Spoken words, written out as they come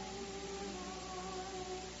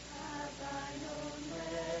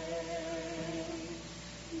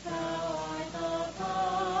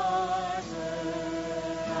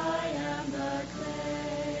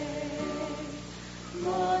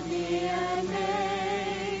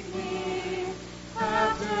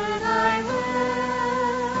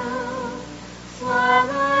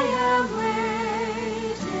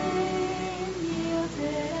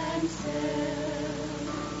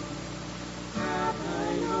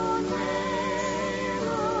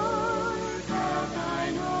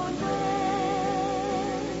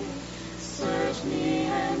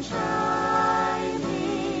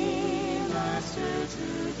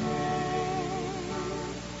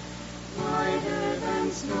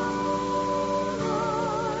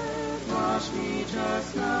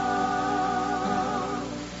just now,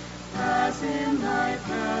 as in thy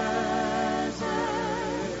presence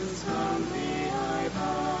humbly I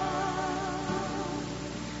bow.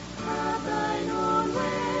 Have thine own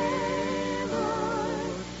way,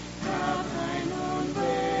 Lord, have thine own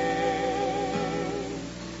way.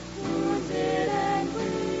 Wounded and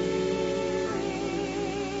weary,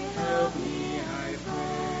 help me, I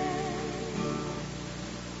pray.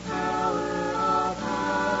 Power of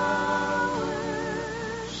power,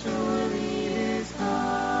 surely is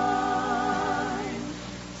thine.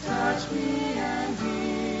 Touch me and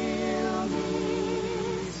heal me,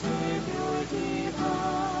 Savior divine.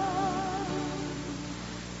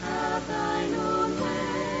 Have thine own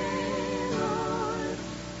way, Lord,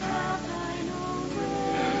 have thine own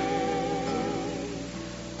way.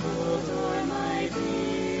 Hold o'er my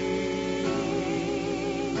being,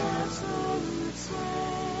 absolute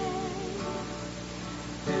sway.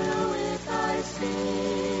 Fill with thy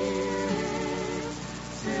spirit,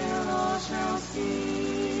 till all shall see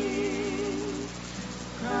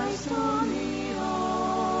Christ only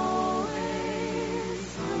always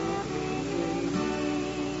living in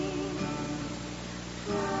me.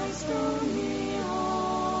 Christ only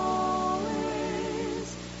always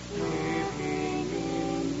living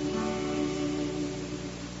in me.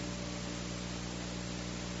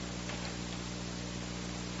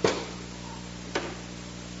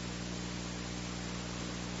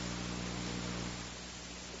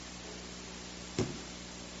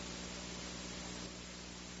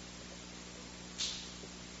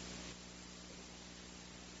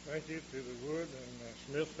 Thank you to the Wood and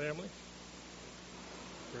Smith family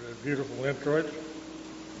for their beautiful introit.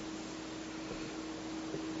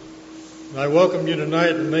 And I welcome you tonight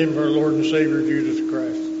in the name of our Lord and Savior, Jesus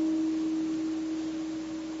Christ.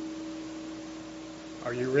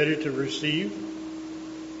 Are you ready to receive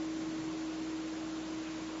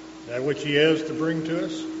that which He has to bring to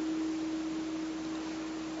us?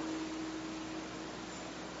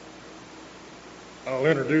 I'll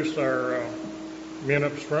introduce our men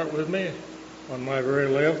up front with me. On my very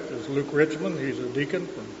left is Luke Richmond. He's a deacon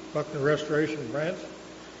from Buckner Restoration Branch.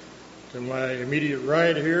 To my immediate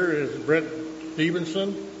right here is Brett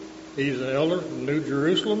Stevenson. He's an elder from New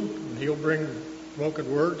Jerusalem, and he'll bring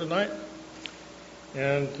spoken word tonight.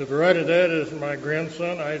 And to the right of that is my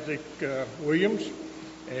grandson, Isaac Williams,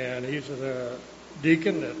 and he's a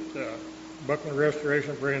deacon at Buckner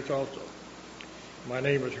Restoration Branch also. My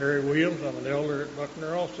name is Harry Williams. I'm an elder at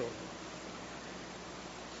Buckner also.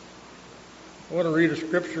 I want to read a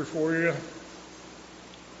scripture for you,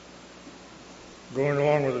 going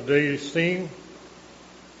along with the day's theme.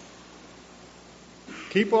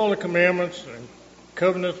 Keep all the commandments and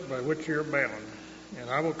covenants by which you are bound, and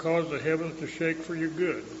I will cause the heavens to shake for your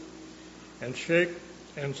good, and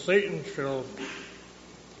Satan shall.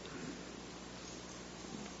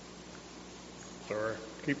 Sorry,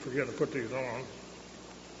 keep forgetting to put these on.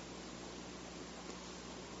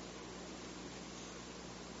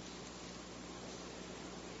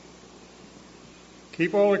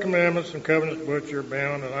 Keep all the commandments and covenants by which you are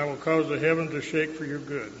bound, and I will cause the heaven to shake for your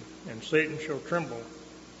good, and Satan shall tremble.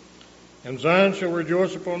 And Zion shall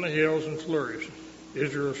rejoice upon the hills and flourish.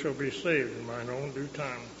 Israel shall be saved in mine own due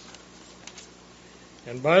time.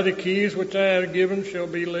 And by the keys which I have given shall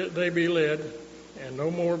they be led, and no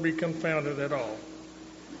more be confounded at all.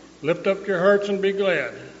 Lift up your hearts and be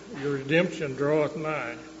glad. Your redemption draweth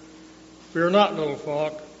nigh. Fear not, little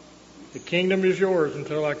flock. The kingdom is yours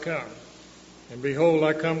until I come. And behold,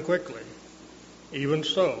 I come quickly. Even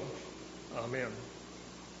so. Amen.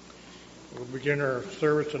 We'll begin our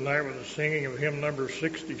service tonight with the singing of hymn number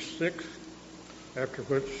 66, after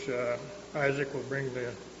which Isaac will bring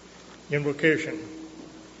the invocation.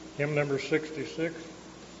 Hymn number 66.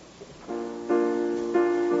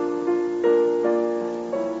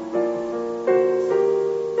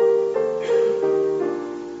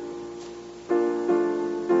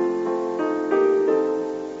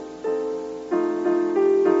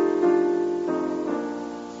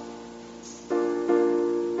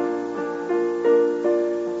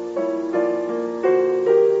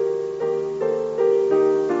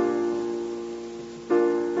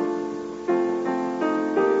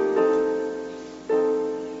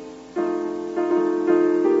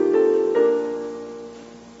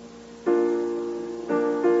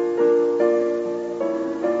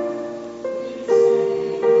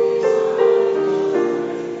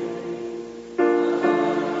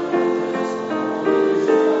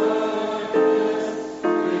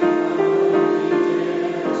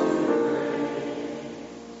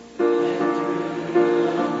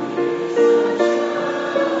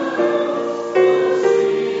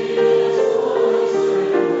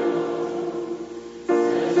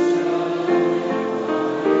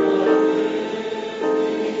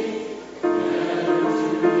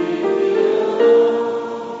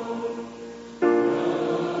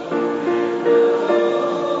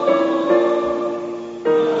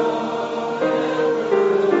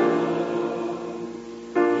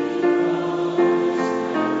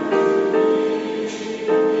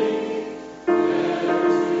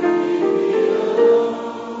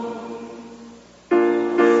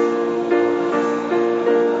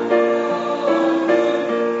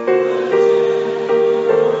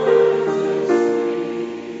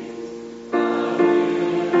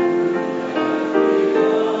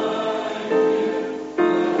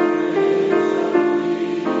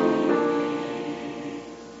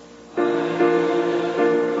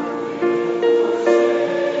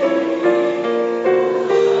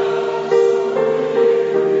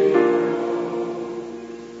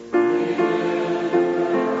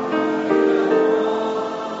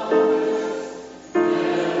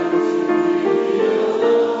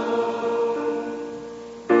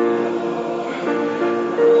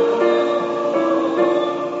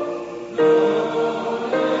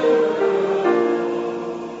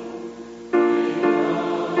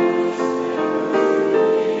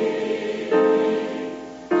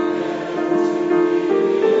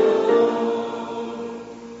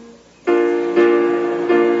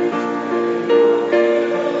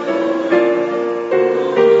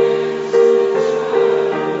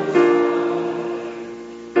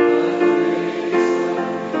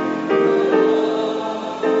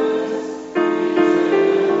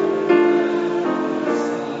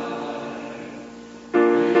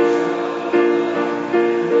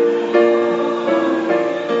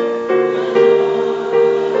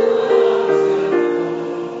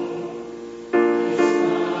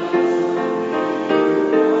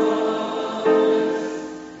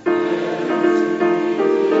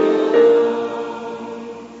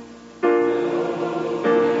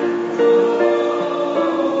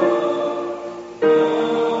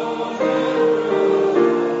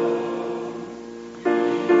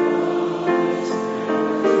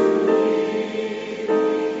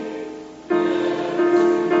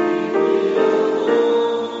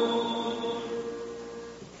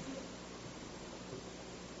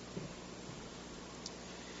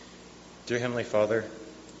 Dear Heavenly Father,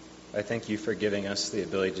 I thank you for giving us the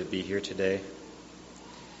ability to be here today.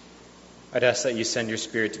 I'd ask that you send your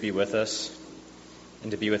Spirit to be with us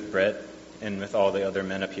and to be with Brett and with all the other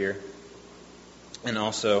men up here, and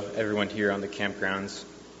also everyone here on the campgrounds.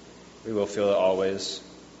 We will feel it always.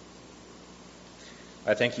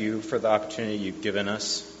 I thank you for the opportunity you've given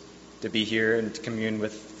us to be here and to commune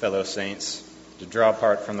with fellow saints, to draw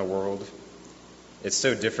apart from the world. It's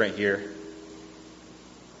so different here.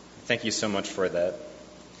 Thank you so much for that.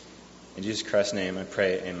 In Jesus Christ's name I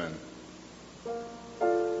pray, amen.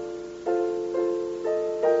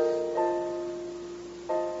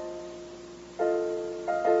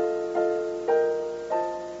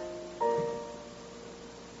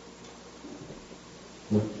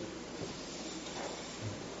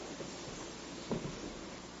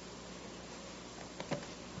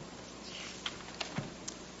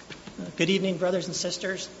 Good evening, brothers and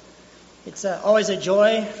sisters. It's always a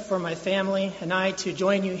joy for my family and I to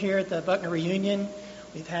join you here at the Buckner Reunion.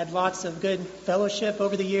 We've had lots of good fellowship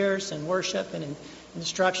over the years, and worship and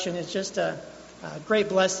instruction. It's just a great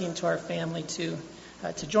blessing to our family to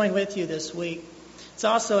join with you this week. It's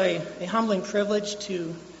also a humbling privilege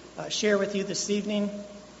to share with you this evening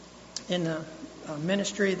in the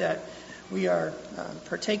ministry that we are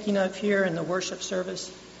partaking of here in the worship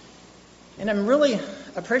service. And I'm really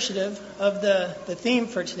appreciative of the theme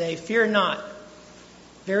for today, Fear Not.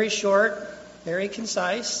 Very short, very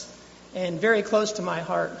concise, and very close to my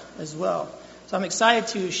heart as well. So I'm excited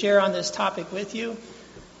to share on this topic with you.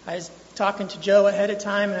 I was talking to Joe ahead of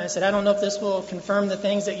time, and I said, I don't know if this will confirm the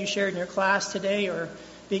things that you shared in your class today or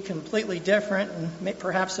be completely different, and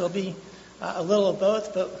perhaps it'll be a little of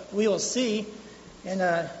both, but we will see. And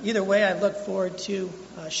either way, I look forward to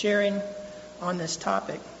sharing on this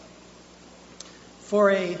topic. For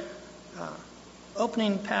a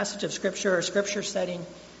opening passage of Scripture or Scripture setting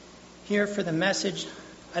here for the message,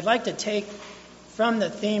 I'd like to take from the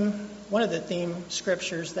theme, one of the theme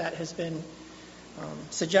Scriptures that has been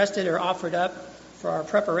suggested or offered up for our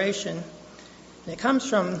preparation. And it comes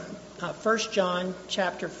from 1 John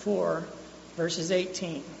chapter 4, verses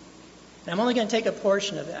 18. And I'm only going to take a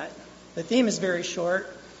portion of that. The theme is very short,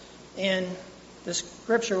 and the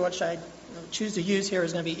Scripture which I choose to use here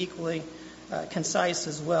is going to be equally concise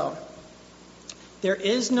as well. There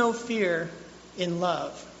is no fear in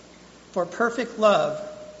love, for perfect love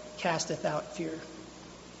casteth out fear.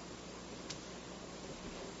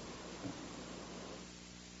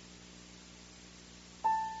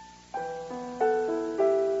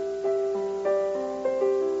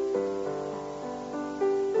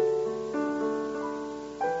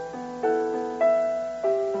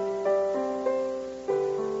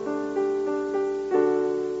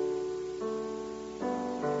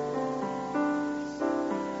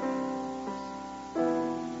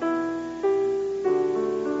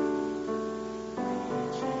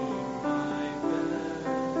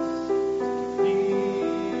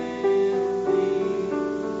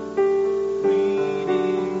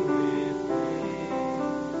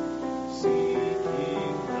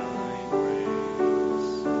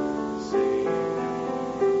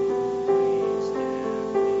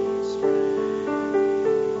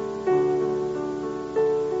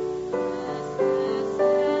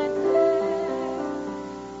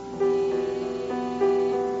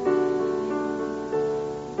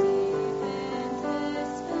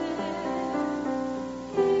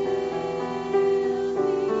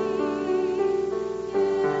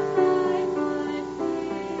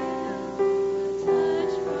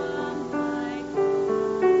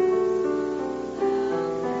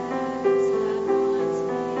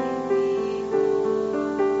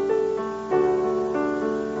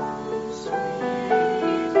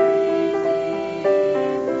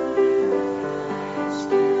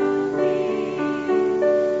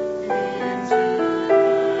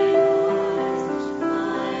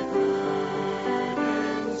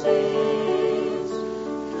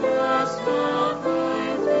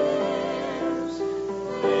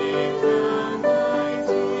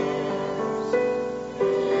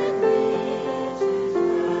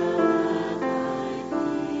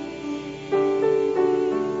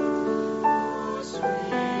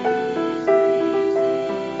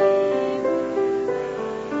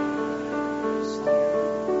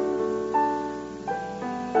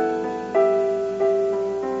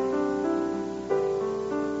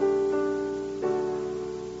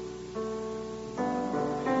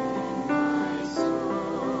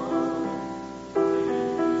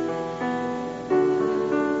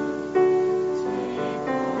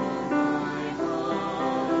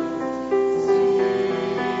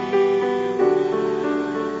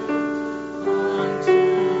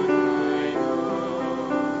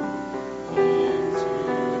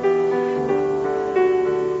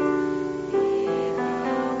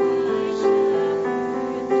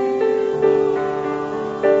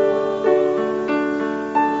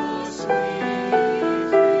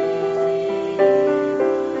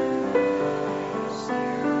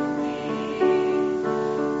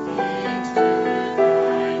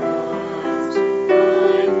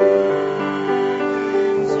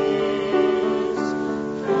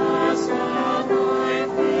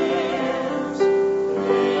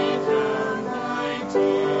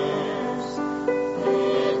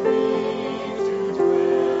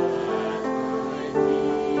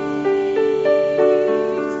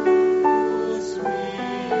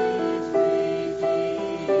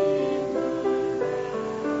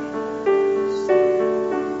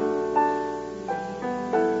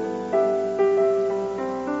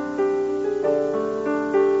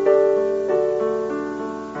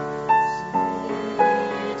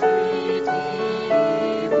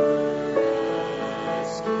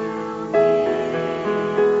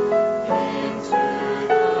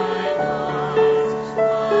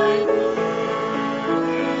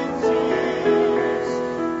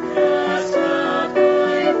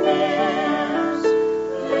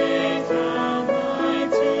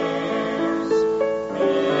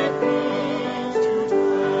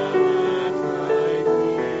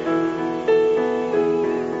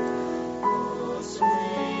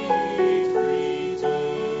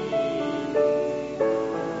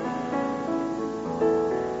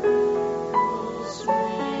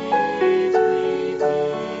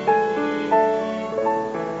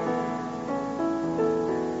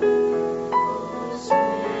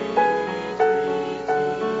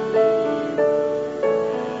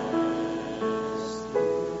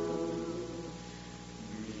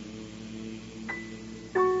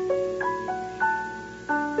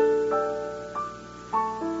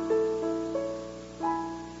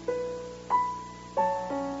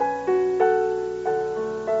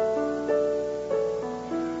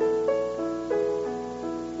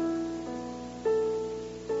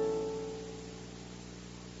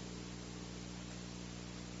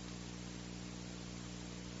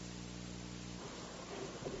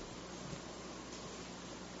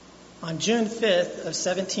 On June 5th of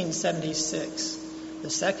 1776, the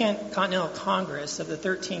Second Continental Congress of the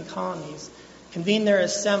 13 colonies convened their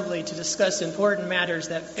assembly to discuss important matters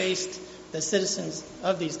that faced the citizens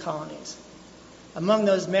of these colonies. Among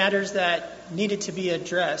those matters that needed to be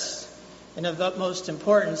addressed and of utmost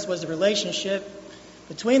importance was the relationship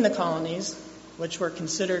between the colonies, which were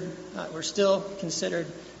still considered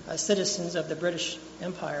citizens of the British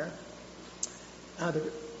Empire,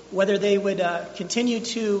 whether they would continue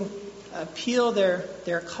to appeal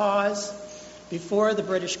their cause before the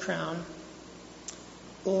British Crown,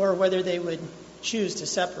 or whether they would choose to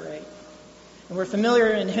separate. And we're familiar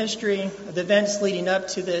in history of the events leading up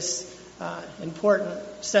to this important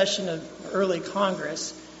session of early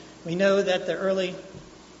Congress. We know that the early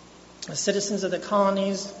citizens of the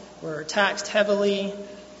colonies were taxed heavily.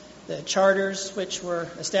 The charters which were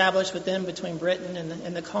established within between Britain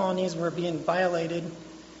and the colonies were being violated.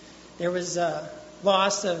 There was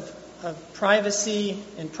loss of privacy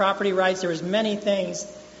and property rights. There was many things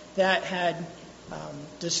that had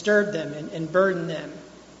disturbed them and burdened them.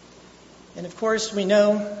 And of course, we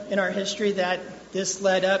know in our history that this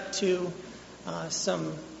led up to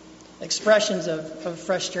some expressions of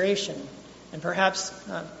frustration, and perhaps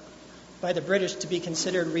by the British to be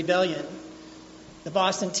considered rebellion. The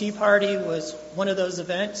Boston Tea Party was one of those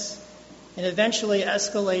events, and eventually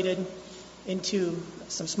escalated into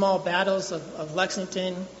some small battles of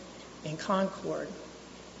Lexington and Concord.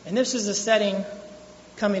 And this is a setting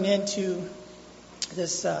coming into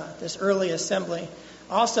this early assembly.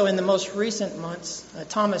 Also, in the most recent months,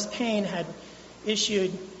 Thomas Paine had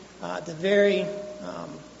issued the very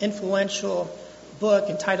influential book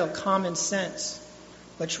entitled Common Sense,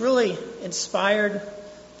 which really inspired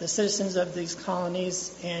the citizens of these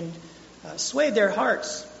colonies and swayed their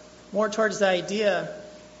hearts more towards the idea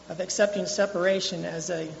of accepting separation as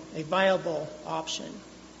a viable option.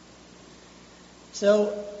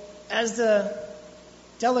 So, as the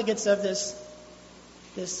delegates of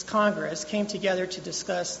this Congress came together to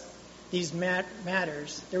discuss these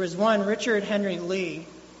matters, there was one, Richard Henry Lee,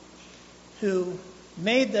 who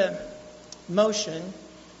made the motion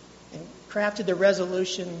and crafted the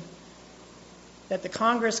resolution that the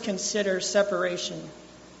Congress consider separation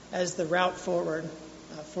as the route forward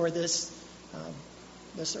for this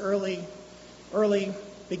early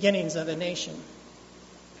beginnings of a nation.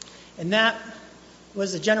 And that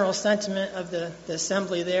was the general sentiment of the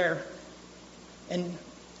assembly there. And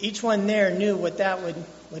each one there knew what that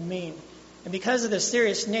would mean. And because of the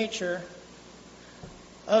serious nature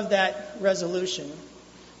of that resolution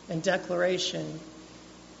and declaration,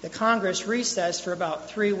 the Congress recessed for about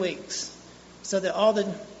 3 weeks so that all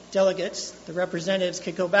the delegates, the representatives,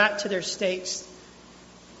 could go back to their states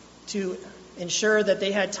to ensure that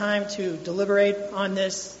they had time to deliberate on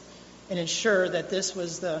this and ensure that this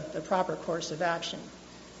was the proper course of action.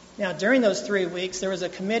 Now, during those 3 weeks, there was a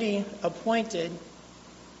committee appointed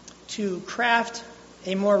to craft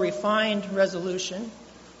a more refined resolution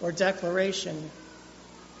or declaration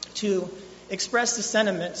to express the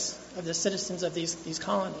sentiments of the citizens of these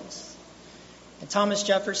colonies. And Thomas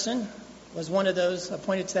Jefferson was one of those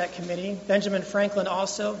appointed to that committee. Benjamin Franklin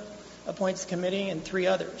also appoints the committee, and 3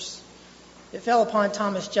 others. It fell upon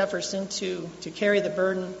Thomas Jefferson to carry the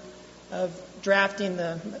burden of drafting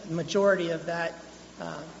the majority of that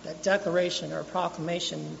declaration or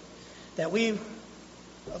proclamation that we,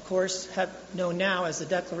 of course, have known now as the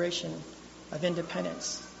Declaration of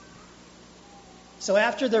Independence. So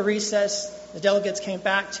after the recess, the delegates came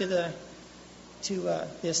back to the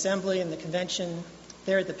assembly and the convention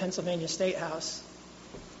there at the Pennsylvania State House,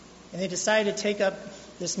 and they decided to take up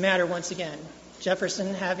this matter once again.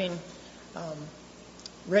 Jefferson having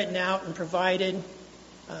written out and provided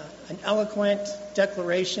an eloquent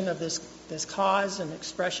declaration of this cause and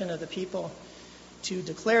expression of the people to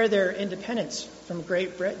declare their independence from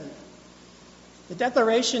Great Britain. The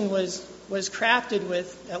declaration was crafted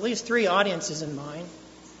with at least 3 audiences in mind.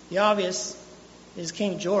 The obvious is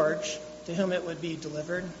King George, to whom it would be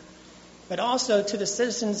delivered, but also to the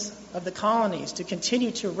citizens of the colonies to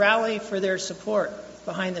continue to rally for their support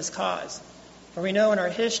behind this cause. For we know in our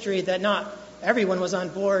history that not everyone was on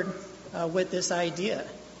board with this idea.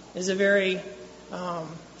 It is a very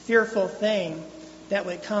fearful thing that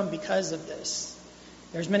would come because of this.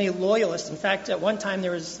 There's many loyalists. In fact, at one time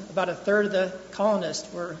there was about a third of the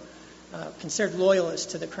colonists were considered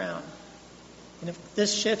loyalists to the crown. And if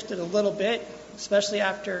this shifted a little bit, especially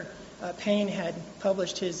after Paine had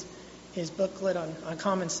published his booklet on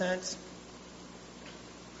common sense.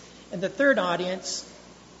 And the third audience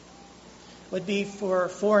would be for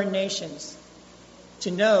foreign nations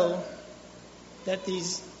to know that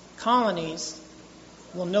these colonies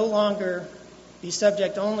will no longer be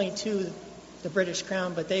subject only to the British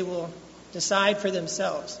Crown, but they will decide for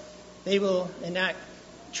themselves. They will enact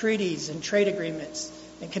treaties and trade agreements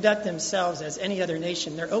and conduct themselves as any other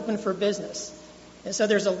nation. They're open for business. And so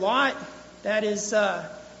there's a lot that is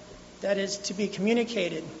to be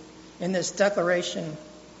communicated in this Declaration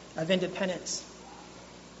of Independence.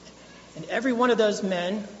 And every one of those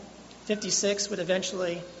men, 56 would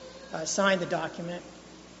eventually sign the document,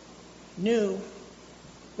 knew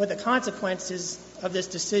what the consequences of this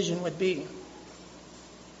decision would be.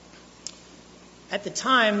 At the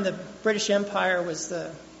time, the British Empire was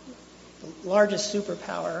the largest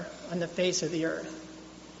superpower on the face of the earth.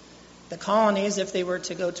 The colonies, if they were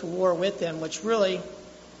to go to war with them, which really,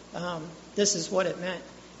 this is what it meant.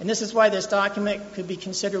 And this is why this document could be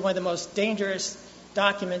considered one of the most dangerous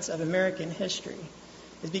documents of American history,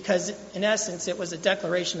 is because, in essence, it was a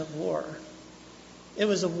declaration of war. It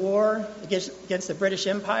was a war against the British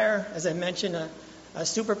Empire, as I mentioned, a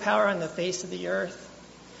superpower on the face of the earth.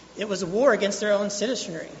 It was a war against their own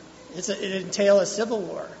citizenry. It entailed a civil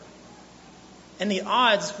war. And the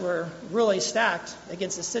odds were really stacked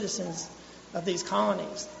against the citizens of these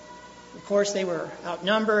colonies. Of course, they were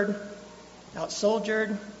outnumbered,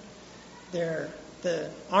 out-soldiered. The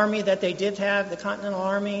army that they did have, the Continental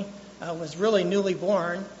Army, was really newly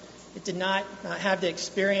born. It did not have the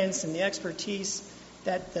experience and the expertise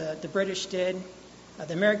that the British did.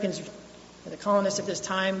 The Americans, the colonists at this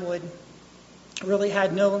time, really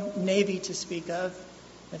had no navy to speak of.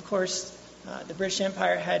 Of course, the British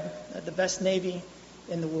Empire had the best navy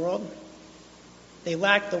in the world. They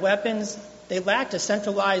lacked the weapons. They lacked a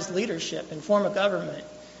centralized leadership and form of government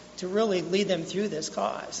to really lead them through this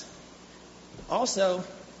cause. Also,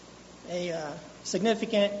 a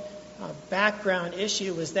significant background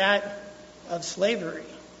issue was that of slavery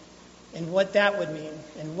and what that would mean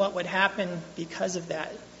and what would happen because of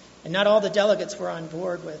that. And not all the delegates were on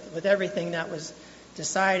board with everything that was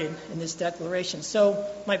decided in this declaration. So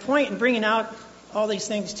my point in bringing out all these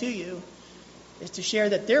things to you is to share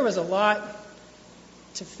that there was a lot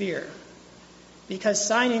to fear, because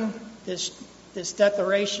signing this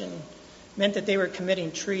declaration meant that they were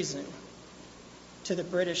committing treason to the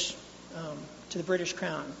British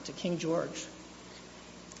Crown, to King George.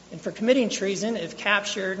 And for committing treason, if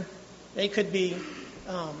captured, they could be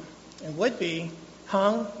and would be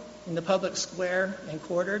hung in the public square and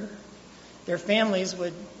quartered. Their families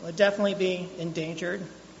would definitely be endangered.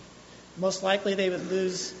 Most likely they would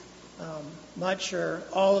lose much or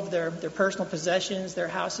all of their personal possessions, their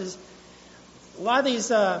houses. A lot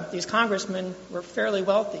of these congressmen were fairly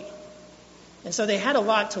wealthy. And so they had a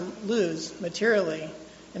lot to lose materially.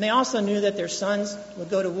 And they also knew that their sons would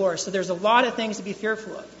go to war. So there's a lot of things to be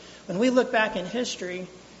fearful of. When we look back in history,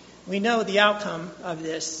 we know the outcome of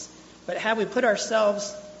this. But had we put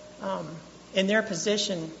ourselves in their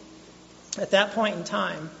position at that point in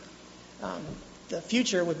time, the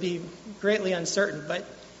future would be greatly uncertain. But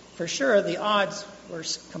for sure, the odds were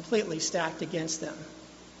completely stacked against them.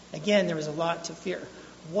 Again, there was a lot to fear.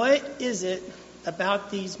 What is it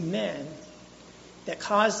about these men that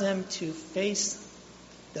caused them to face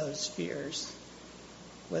those fears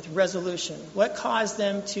with resolution? What caused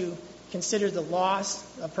them to consider the loss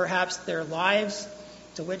of perhaps their lives,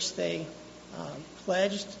 to which they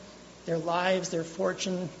pledged their lives, their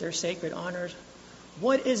fortune, their sacred honors?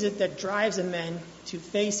 What is it that drives a man to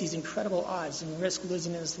face these incredible odds and risk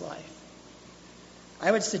losing his life?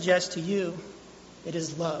 I would suggest to you it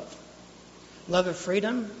is love. Love of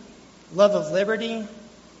freedom, love of liberty,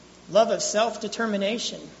 love of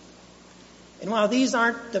self-determination. And while these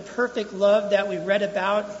aren't the perfect love that we read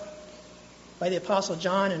about by the Apostle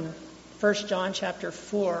John in 1 John chapter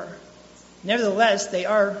 4, nevertheless, they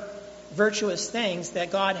are virtuous things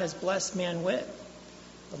that God has blessed man with: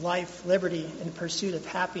 life, liberty, and pursuit of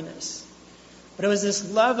happiness. But it was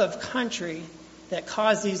this love of country that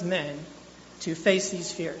caused these men to face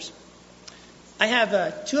these fears. I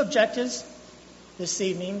have two objectives this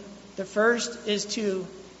evening. The first is to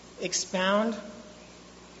expound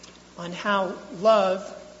on how love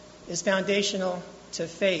is foundational to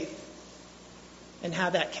faith and how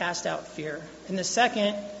that casts out fear. And the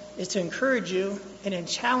second is to encourage you and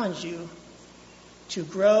challenge you to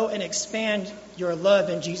grow and expand your love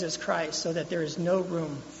in Jesus Christ so that there is no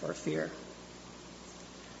room for fear.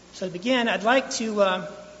 So to begin, I'd like to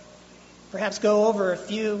perhaps go over a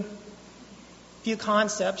few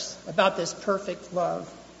concepts about this perfect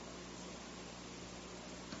love.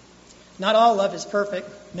 Not all love is perfect.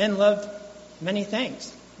 Men love many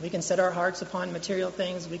things. We can set our hearts upon material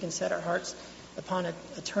things. We can set our hearts upon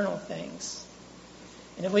eternal things.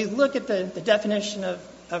 And if we look at the definition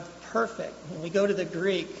of perfect. When we go to the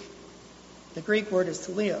Greek word is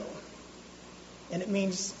teleo, and it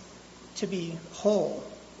means to be whole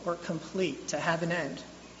or complete, to have an end.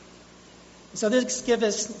 So this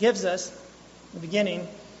gives us, in the beginning,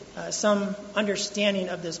 some understanding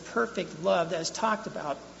of this perfect love that is talked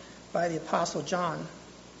about by the Apostle John.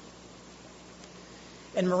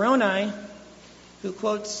 And Moroni, who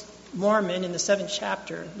quotes Mormon in the 7th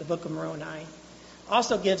chapter, the book of Moroni,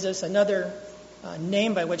 also gives us another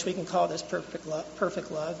name by which we can call this perfect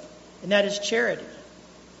love, and that is charity.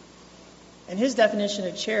 And his definition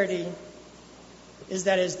of charity is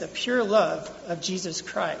that it is the pure love of Jesus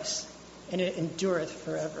Christ, and it endureth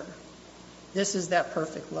forever. This is that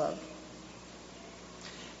perfect love.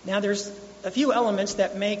 Now there's a few elements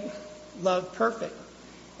that make love perfect.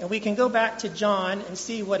 And we can go back to John and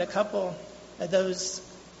see what a couple of those,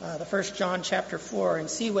 the 1 John chapter 4, and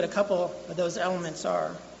see what a couple of those elements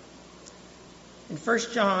are. In 1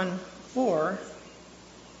 John 4,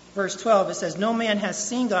 verse 12, it says, "No man has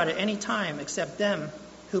seen God at any time except them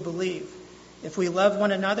who believe. If we love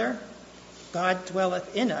one another, God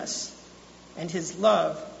dwelleth in us, and his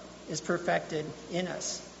love is perfected in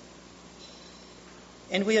us.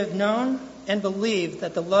 And we have known and believed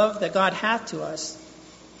that the love that God hath to us,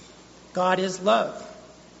 God is love.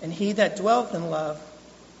 And he that dwelleth in love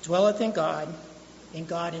dwelleth in God, and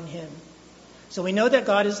God in him." So we know that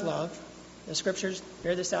God is love. The scriptures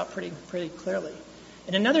bear this out pretty clearly.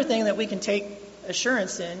 And another thing that we can take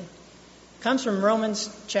assurance in comes from Romans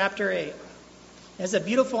chapter 8. It has a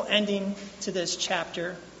beautiful ending to this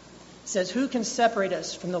chapter. It says, "Who can separate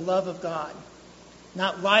us from the love of God?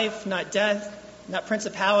 Not life, not death, not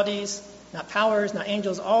principalities, not powers, not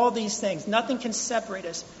angels, all these things. Nothing can separate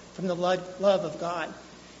us from the love of God."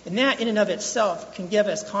 And that in and of itself can give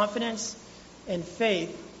us confidence and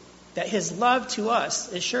faith that his love to us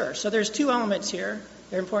is sure. So there's two elements here.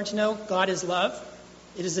 They're important to know. God is love.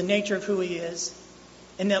 It is the nature of who he is.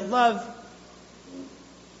 And that love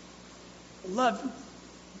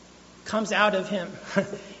comes out of him.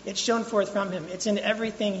 It's shown forth from him. It's in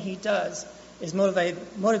everything he does is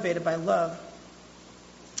motivated by love,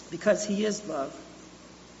 because he is love.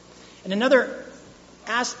 And another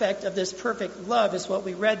aspect of this perfect love is what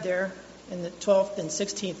we read there in the 12th and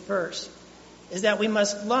 16th verse, is that we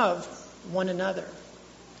must love one another.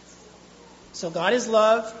 So God is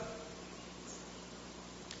love.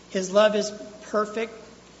 His love is perfect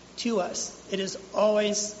to us. It is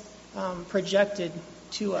always projected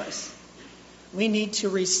to us. We need to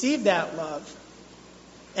receive that love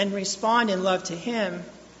and respond in love to him,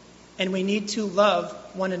 and we need to love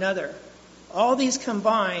one another. All these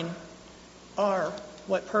combined are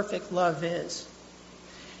what perfect love is.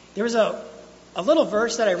 There was a little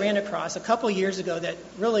verse that I ran across a couple years ago that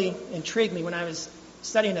really intrigued me when I was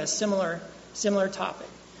studying a similar topic.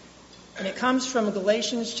 And it comes from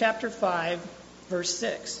Galatians chapter 5, verse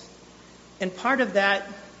 6. And part of that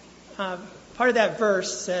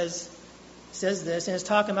verse says this, and it's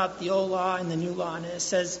talking about the old law and the new law, and it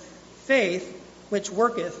says, "Faith which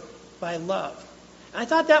worketh by love." And I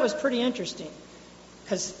thought that was pretty interesting,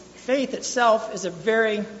 because faith itself is a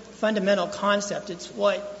very fundamental concept. It's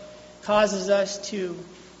what causes us to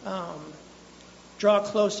draw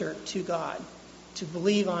closer to God, to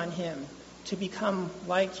believe on him, to become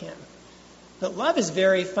like him. But love is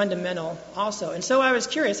very fundamental also. And so I was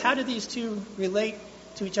curious, how do these two relate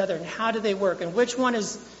to each other, and how do they work, and which one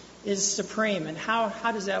is supreme, and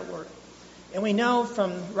how does that work? And we know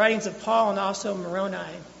from writings of Paul and also Moroni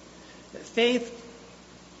that faith,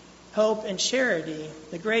 hope, and charity,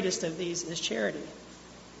 the greatest of these is charity.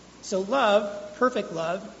 So love, perfect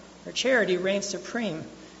love, or charity, reigns supreme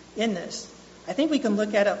in this. I think we can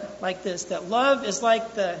look at it like this, that love is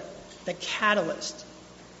like the catalyst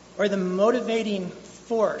or the motivating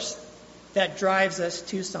force that drives us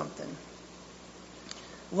to something.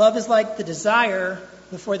 Love is like the desire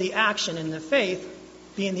before the action, and the faith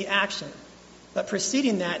being the action. But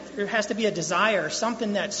preceding that, there has to be a desire,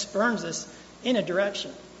 something that spurns us in a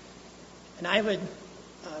direction. And I would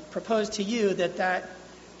propose to you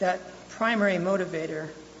that primary motivator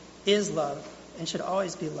is love, and should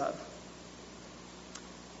always be love.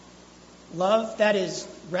 Love that is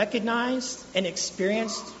recognized and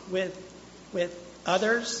experienced with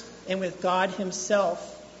others and with God himself.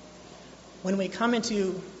 When we come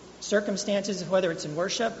into circumstances, whether it's in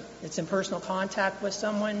worship, it's in personal contact with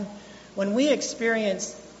someone, when we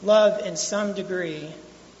experience love in some degree,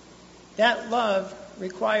 that love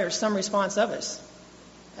requires some response of us.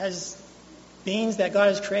 As beings that God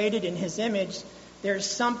has created in his image, there's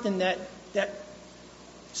something that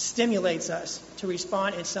stimulates us to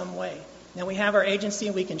respond in some way. Now we have our agency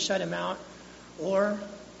and we can shut him out, or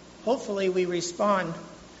hopefully we respond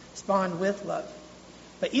with love.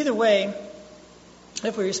 But either way,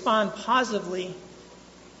 if we respond positively,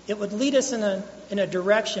 it would lead us in a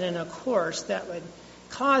direction, in a course that would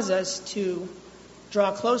cause us to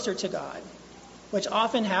draw closer to God, which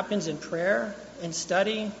often happens in prayer, in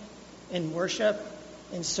study, in worship,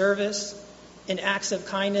 in service, in acts of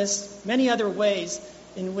kindness, many other ways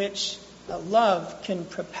in which love can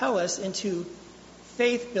propel us into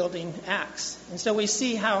faith-building acts. And so we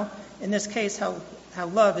see how, in this case, how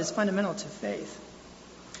love is fundamental to faith.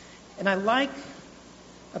 And I like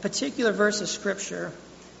a particular verse of Scripture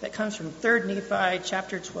that comes from 3 Nephi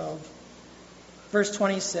chapter 12, verse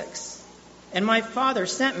 26. And my Father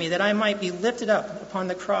sent me that I might be lifted up upon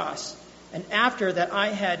the cross, and after that I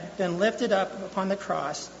had been lifted up upon the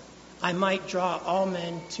cross, I might draw all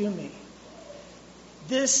men to me.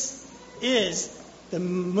 This is the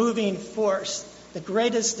moving force. The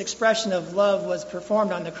greatest expression of love was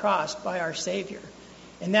performed on the cross by our Savior.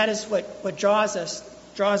 And that is what draws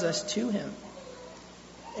us to him.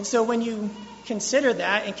 And so when you consider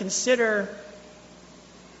that and consider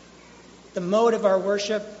the mode of our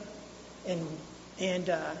worship and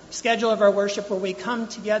schedule of our worship, where we come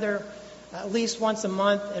together at least once a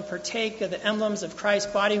month and partake of the emblems of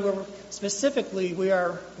Christ's body, where specifically we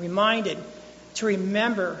are reminded to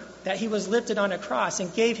remember that he was lifted on a cross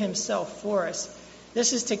and gave himself for us.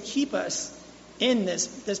 This is to keep us in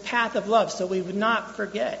this path of love so we would not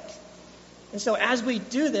forget. And so as we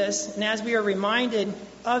do this, and as we are reminded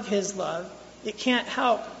of his love, it can't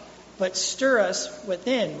help but stir us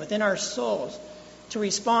within our souls, to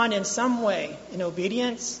respond in some way, in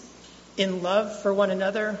obedience, in love for one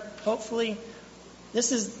another. Hopefully,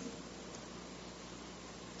 this is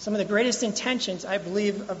some of the greatest intentions, I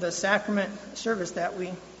believe, of the sacrament service that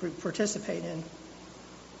we participate in.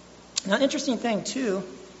 Now, an interesting thing, too,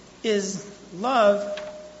 is love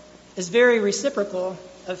is very reciprocal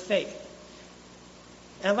of faith.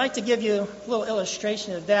 And I'd like to give you a little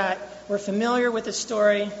illustration of that. We're familiar with the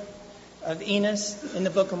story of Enos in the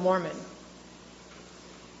Book of Mormon.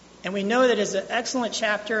 And we know that it's an excellent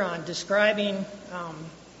chapter on describing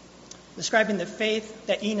the faith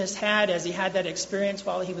that Enos had as he had that experience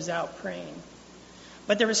while he was out praying.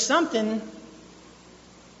 But there was something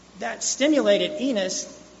that stimulated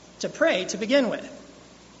Enos to pray to begin with.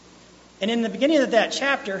 And in the beginning of that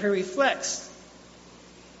chapter, he reflects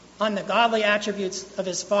on the godly attributes of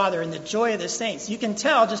his Father and the joy of the saints. You can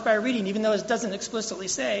tell just by reading, even though it doesn't explicitly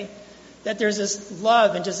say, that there's this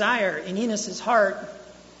love and desire in Enos' heart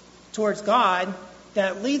towards God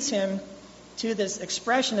that leads him to this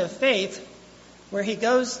expression of faith where he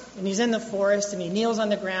goes and he's in the forest and he kneels on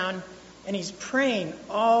the ground and he's praying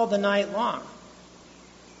all the night long.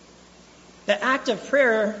 The act of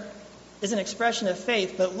prayer is an expression of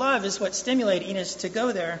faith, but love is what stimulated Enos to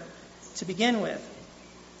go there to begin with.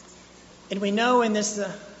 And we know in this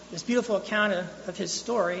beautiful account of his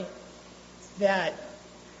story that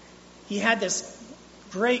he had this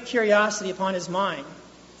great curiosity upon his mind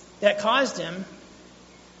that caused him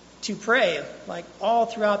to pray like all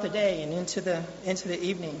throughout the day and into the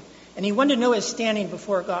evening. And he wanted to know his standing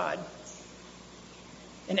before God.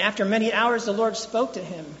 And after many hours, the Lord spoke to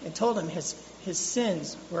him and told him his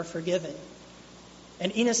sins were forgiven.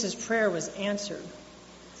 And Enos' prayer was answered.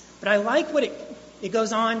 But I like what it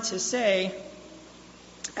goes on to say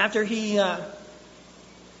after he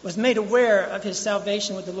was made aware of his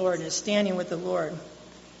salvation with the Lord and his standing with the Lord.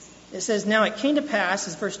 It says, "Now it came to pass,"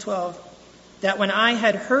 is verse 12, "that when I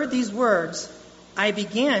had heard these words, I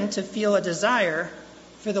began to feel a desire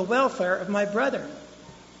for the welfare of my brethren."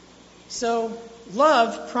 So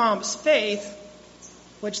love prompts faith,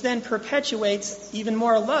 which then perpetuates even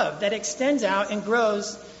more love that extends out and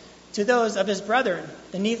grows to those of his brethren,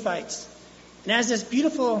 the Nephites. And as this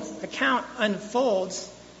beautiful account unfolds,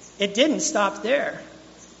 it didn't stop there.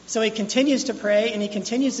 So he continues to pray and he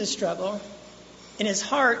continues to struggle, and his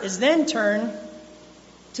heart is then turned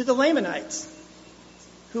to the Lamanites,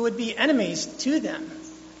 who would be enemies to them,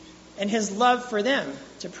 and his love for them,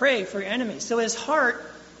 to pray for your enemies. So his heart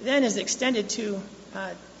then is extended to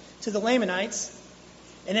the Lamanites,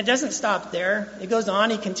 and it doesn't stop there. It goes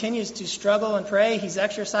on. He continues to struggle and pray. He's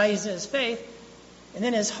exercising his faith, and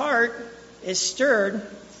then his heart is stirred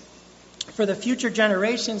for the future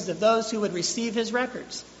generations of those who would receive his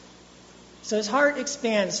records. So his heart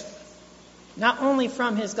expands not only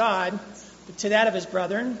from his God, but to that of his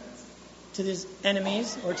brethren, to his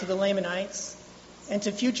enemies, or to the Lamanites, and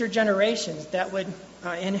to future generations that would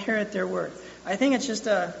inherit their word. I think it's just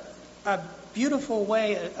a beautiful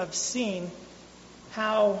way of seeing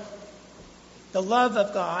how the love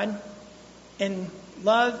of God and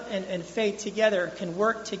love and faith together can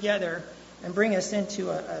work together and bring us into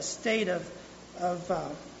a state of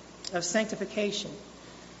sanctification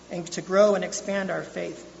and to grow and expand our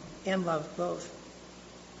faith and love both.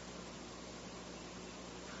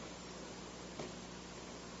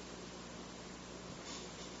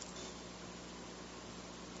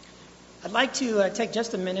 I'd like to take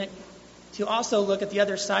just a minute to also look at the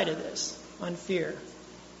other side of this, on fear.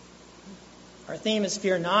 Our theme is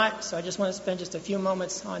fear not, so I just want to spend just a few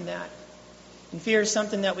moments on that. And fear is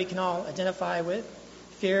something that we can all identify with.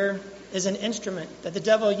 Fear is an instrument that the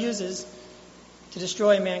devil uses to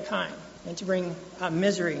destroy mankind and to bring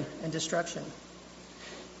misery and destruction.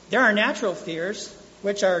 There are natural fears,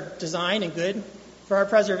 which are designed and good for our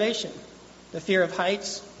preservation. The fear of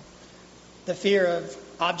heights, the fear of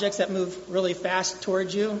objects that move really fast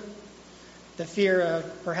towards you, the fear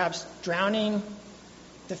of perhaps drowning,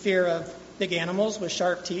 the fear of big animals with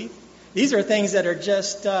sharp teeth. These are things that are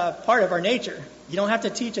just part of our nature. You don't have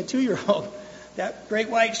to teach a 2-year-old that great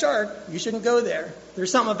white shark, you shouldn't go there.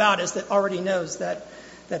 There's something about us that already knows that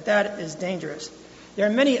is dangerous. There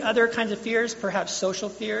are many other kinds of fears, perhaps social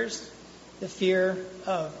fears, the fear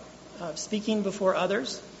of speaking before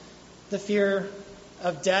others, the fear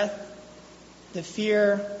of death, the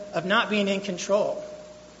fear of not being in control,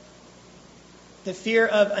 the fear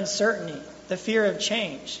of uncertainty, the fear of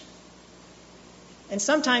change. And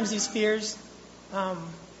sometimes these fears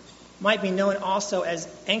might be known also as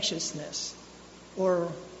anxiousness or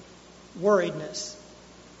worriedness.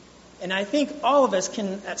 And I think all of us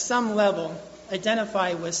can, at some level,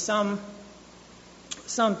 identify with some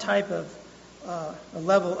type of a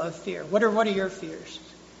level of fear. What are your fears?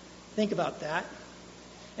 Think about that.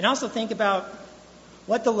 And also think about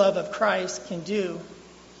what the love of Christ can do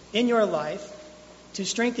in your life to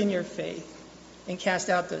strengthen your faith and cast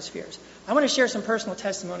out those fears. I want to share some personal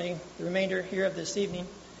testimony, the remainder here of this evening.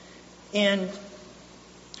 And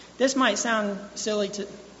this might sound silly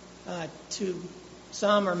to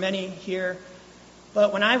some or many here,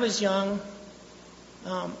 but when I was young,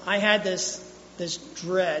 I had this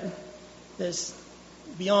dread, this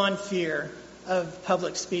beyond fear of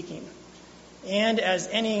public speaking. And as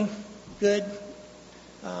any good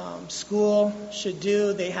school should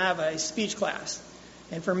do, they have a speech class.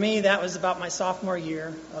 And for me, that was about my sophomore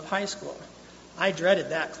year of high school. I dreaded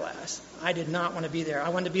that class. I did not want to be there. I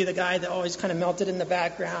wanted to be the guy that always kind of melted in the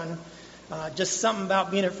background. Just something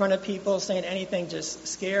about being in front of people, saying anything just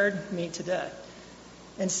scared me to death.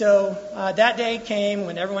 And so that day came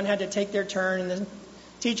when everyone had to take their turn, and the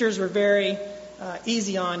teachers were very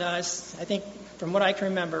easy on us, I think, from what I can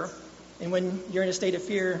remember. And when you're in a state of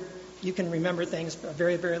fear, you can remember things for a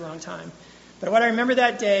very, very long time. But what I remember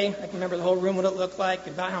that day, I can remember the whole room, what it looked like,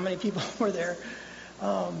 about how many people were there,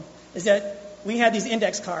 is that we had these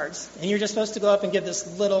index cards, and you're just supposed to go up and give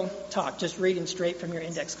this little talk, just reading straight from your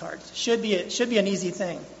index cards. Should be an easy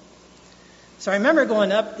thing. So I remember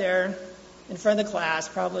going up there in front of the class,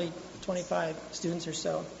 probably 25 students or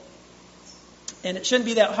so, and it shouldn't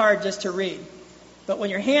be that hard just to read. But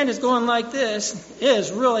when your hand is going like this, it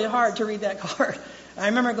is really hard to read that card. I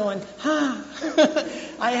remember going,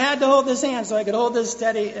 I had to hold this hand so I could hold this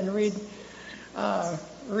steady and read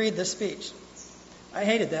the speech. I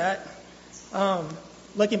hated that.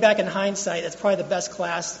 Looking back in hindsight, it's probably the best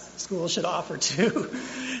class school should offer too.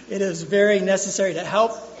 It is very necessary to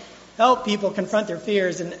help people confront their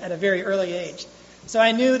fears at a very early age. So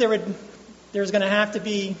I knew there was going to have to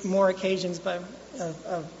be more occasions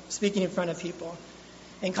of speaking in front of people.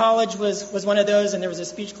 And college was one of those, and there was a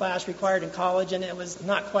speech class required in college, and it was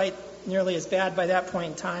not quite nearly as bad by that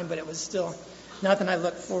point in time, but it was still nothing I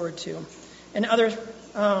looked forward to. And other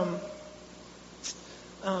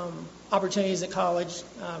opportunities at college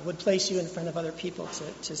would place you in front of other people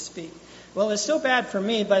to speak. Well, it was so bad for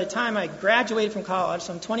me, by the time I graduated from college,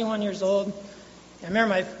 so I'm 21 years old, I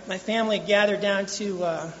remember my family gathered down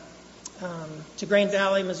to Grain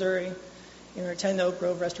Valley, Missouri. We were attending the Oak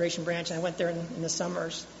Grove Restoration Branch, and I went there in the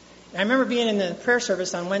summers. And I remember being in the prayer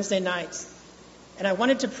service on Wednesday nights, and I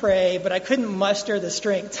wanted to pray, but I couldn't muster the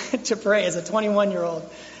strength to pray as a 21-year-old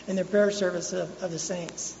in the prayer service of the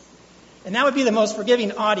saints. And that would be the most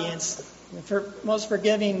forgiving audience, the most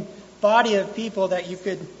forgiving body of people that you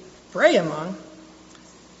could pray among.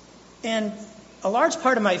 And a large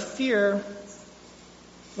part of my fear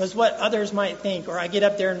was what others might think, or I get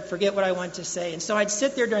up there and forget what I want to say. And so I'd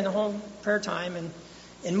sit there during the whole prayer time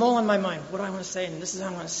and mull in my mind, what do I want to say, and this is how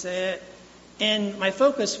I want to say it. And my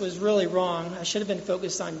focus was really wrong. I should have been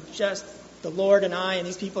focused on just the Lord and I, and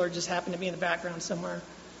these people are just happen to be in the background somewhere.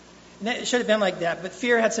 And it should have been like that, but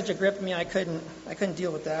fear had such a grip on me, I couldn't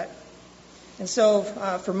deal with that. And so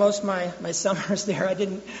for most of my summers there, I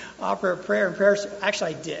didn't offer a prayer. And prayers,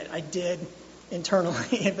 actually, I did. I did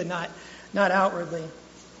internally, but not outwardly.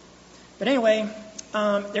 But anyway,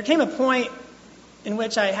 there came a point in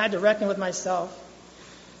which I had to reckon with myself.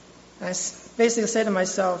 I basically said to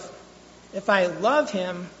myself, if I love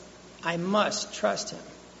him, I must trust him.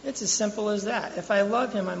 It's as simple as that. If I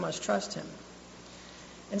love him, I must trust him.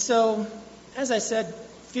 And so, as I said,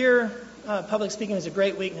 fear of public speaking is a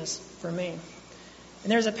great weakness for me.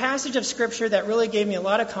 And there's a passage of Scripture that really gave me a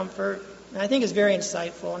lot of comfort, and I think is very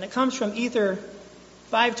insightful. And it comes from Ether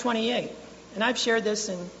 5:28. And I've shared this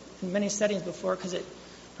in many settings before because it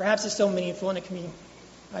perhaps is so meaningful and it can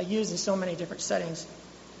be used in so many different settings.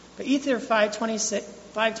 But Ether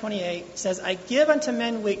 5:28 says, I give unto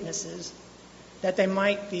men weaknesses that they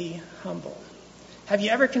might be humble. Have you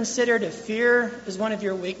ever considered if fear is one of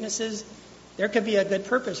your weaknesses, there could be a good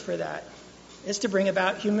purpose for that. It's to bring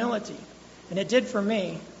about humility. And it did for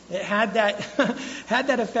me. It had that had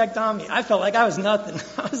that effect on me. I felt like I was nothing.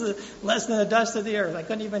 I was less than the dust of the earth. I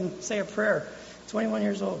couldn't even say a prayer. 21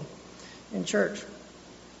 years old in church.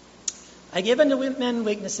 I give unto men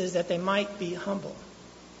weaknesses that they might be humble.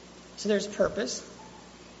 So there's purpose,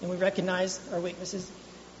 and we recognize our weaknesses.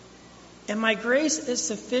 And my grace is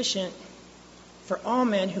sufficient for all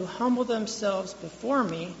men who humble themselves before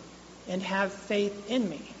me and have faith in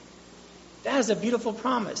me. That is a beautiful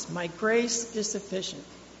promise. My grace is sufficient.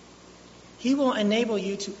 He will enable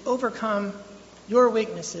you to overcome your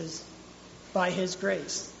weaknesses by his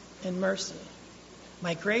grace and mercy.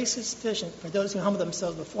 My grace is sufficient for those who humble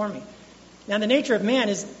themselves before me. Now, the nature of man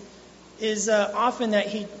is often that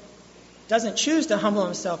he doesn't choose to humble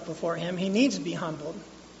himself before him. He needs to be humbled.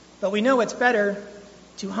 But we know it's better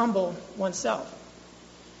to humble oneself.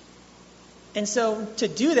 And so to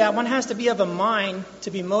do that, one has to be of a mind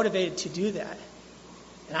to be motivated to do that.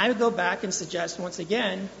 And I would go back and suggest once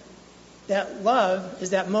again that love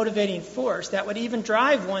is that motivating force that would even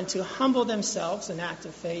drive one to humble themselves, an act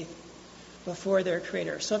of faith, before their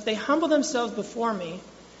Creator. So if they humble themselves before me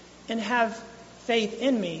and have faith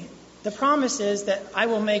in me, the promise is that I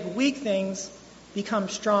will make weak things become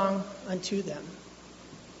strong unto them.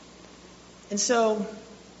 And so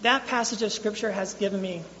that passage of Scripture has given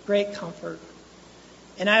me great comfort.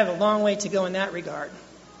 And I have a long way to go in that regard.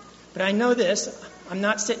 But I know this. I'm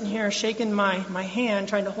not sitting here shaking my hand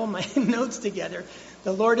trying to hold my notes together.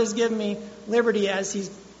 The Lord has given me liberty as He's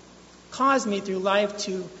caused me through life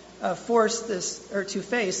to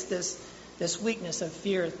face this weakness of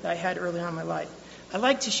fear that I had early on in my life. I'd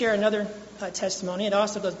like to share another testimony. It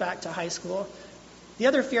also goes back to high school. The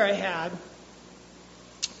other fear I had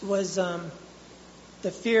was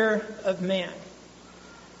the fear of man.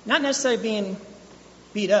 Not necessarily being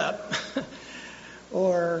beat up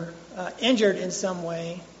or injured in some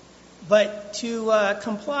way, but to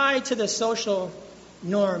comply to the social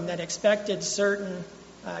norm that expected certain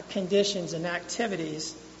conditions and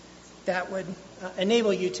activities that would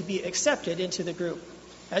enable you to be accepted into the group.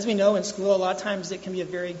 As we know, in school, a lot of times it can be a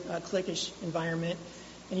very cliquish environment,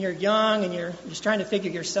 and you're young and you're just trying to figure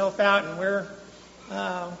yourself out and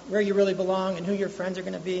where you really belong and who your friends are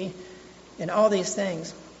going to be and all these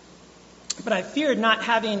things. But I feared not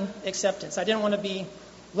having acceptance. I didn't want to be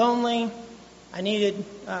lonely. I needed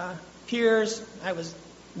peers. I was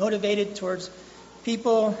motivated towards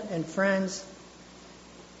people and friends.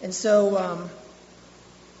 And so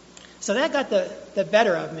that got the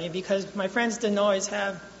better of me because my friends didn't always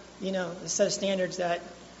have, the set of standards that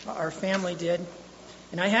our family did.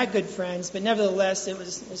 And I had good friends, but nevertheless, it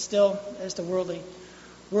was still just a worldly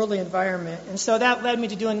environment. And so that led me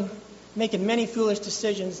to making many foolish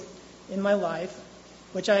decisions in my life,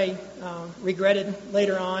 which I regretted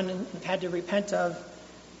later on and had to repent of.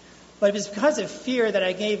 But it was because of fear that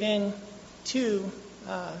I gave in to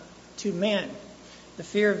man, the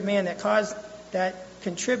fear of man that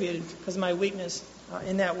contributed, because of my weakness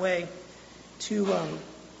in that way, to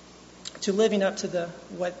living up to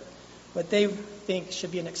what they think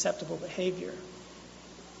should be an acceptable behavior.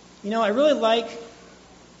 I really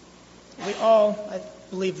we all, I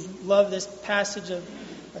believe, love this passage of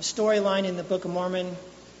a storyline in the Book of Mormon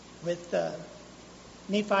with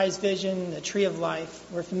Nephi's vision, the tree of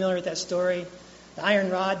life. We're familiar with that story. The iron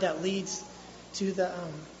rod that leads to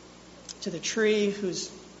the tree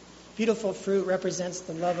whose beautiful fruit represents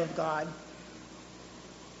the love of God.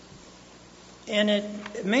 And it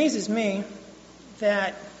amazes me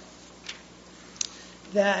that,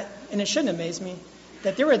 and it shouldn't amaze me,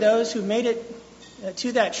 that there were those who made it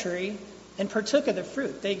to that tree and partook of the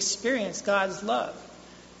fruit. They experienced God's love.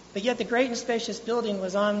 But yet the great and spacious building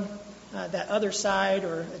was on that other side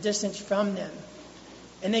or a distance from them.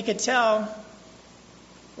 And they could tell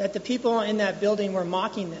that the people in that building were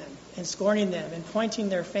mocking them and scorning them and pointing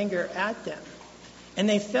their finger at them. And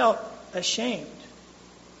they felt ashamed.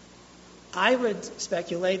 I would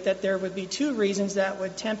speculate that there would be two reasons that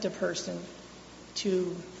would tempt a person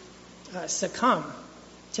to succumb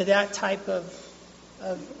to that type of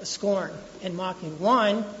scorn and mocking.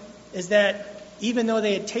 One is that even though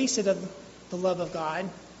they had tasted of the love of God,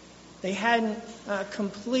 they hadn't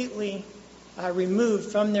completely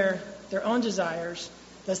removed from their own desires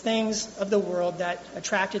the things of the world that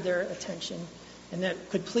attracted their attention and that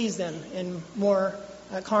could please them in more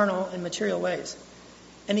carnal and material ways.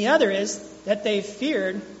 And the other is that they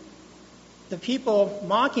feared the people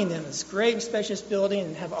mocking them, this great and spacious building,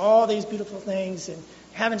 and have all these beautiful things, and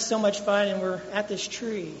having so much fun, and we're at this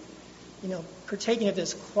tree, partaking of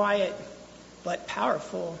this quiet but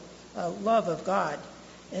powerful love of God.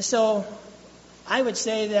 And so I would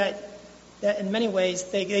say that in many ways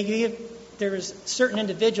there was certain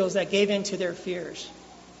individuals that gave in to their fears,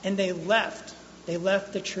 and they left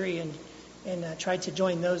the tree and tried to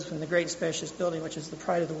join those from the great and spacious building, which is the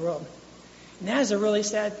pride of the world. And that is a really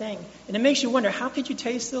sad thing. And it makes you wonder, how could you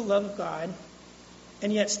taste the love of God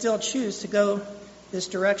and yet still choose to go this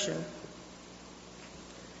direction?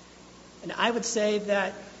 And I would say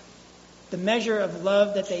that the measure of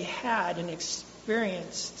love that they had and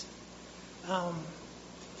experienced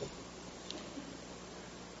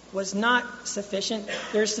was not sufficient.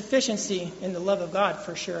 There's sufficiency in the love of God,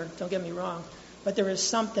 for sure, don't get me wrong. But there was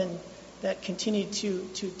something that continued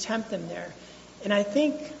to tempt them there. And I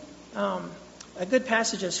think a good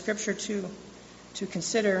passage of Scripture to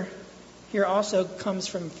consider here also comes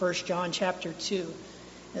from 1 John chapter 2.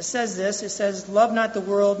 It says this, it says, "Love not the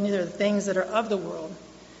world, neither the things that are of the world.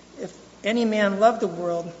 If any man love the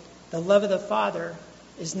world, the love of the Father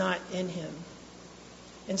is not in him."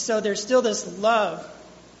 And so there's still this love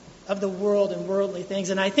of the world and worldly things.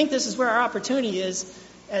 And I think this is where our opportunity is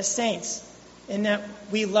as saints, in that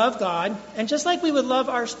we love God, and just like we would love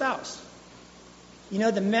our spouse.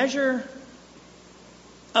 The measure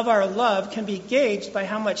of our love can be gauged by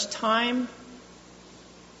how much time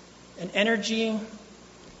and energy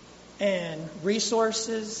and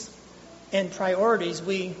resources and priorities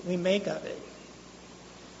we make of it.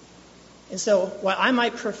 And so while I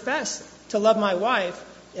might profess to love my wife,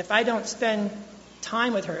 if I don't spend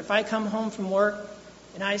time with her, if I come home from work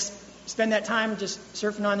and I spend that time just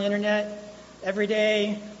surfing on the internet every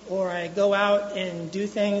day, or I go out and do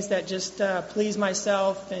things that just please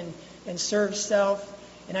myself and serve self,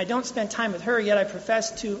 and I don't spend time with her, yet I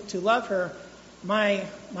profess to love her, my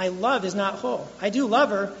love is not whole. I do love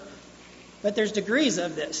her, but there's degrees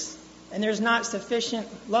of this, and there's not sufficient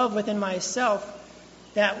love within myself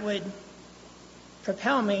that would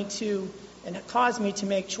propel me to and cause me to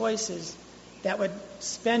make choices that would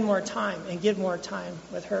spend more time and give more time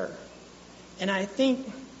with her. And I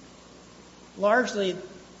think largely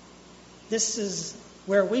this is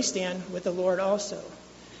where we stand with the Lord also.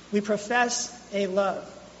 We profess a love,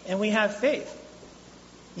 and we have faith.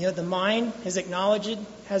 The mind has acknowledged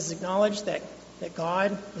that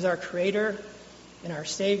God is our Creator and our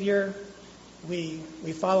Savior. We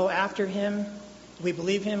follow after Him. We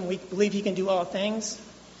believe Him. We believe He can do all things.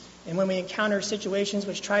 And when we encounter situations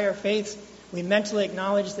which try our faith, we mentally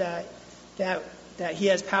acknowledge that He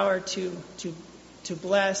has power to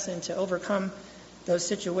bless and to overcome those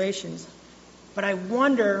situations. But I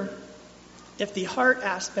wonder if the heart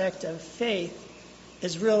aspect of faith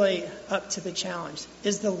is really up to the challenge.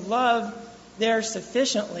 Is the love there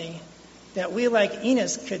sufficiently that we, like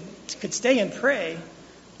Enos, could stay and pray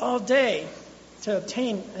all day to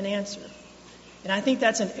obtain an answer? And I think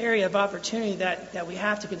that's an area of opportunity that we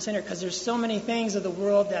have to consider, because there's so many things of the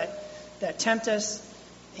world that tempt us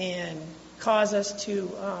and cause us to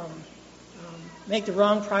make the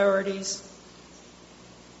wrong priorities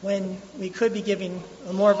when we could be giving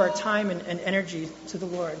more of our time and energy to the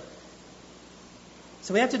Lord.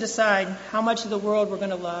 So we have to decide how much of the world we're going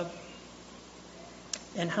to love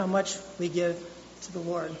and how much we give to the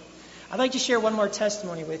Lord. I'd like to share one more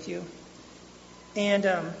testimony with you.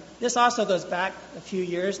 And this also goes back a few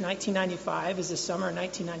years. 1995 is the summer of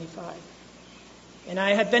 1995. And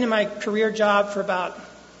I had been in my career job for about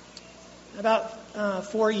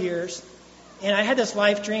 4 years. And I had this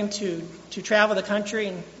life dream to travel the country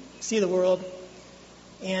and see the world.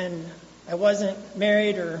 And I wasn't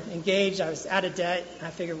married or engaged. I was out of debt.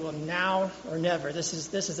 I figured, well, now or never. This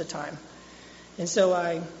is the time. And so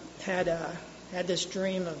I had this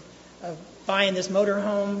dream of buying this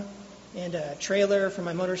motorhome and a trailer for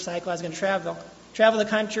my motorcycle. I was going to travel the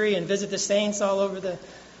country and visit the saints all over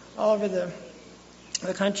the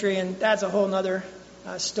country. And that's a whole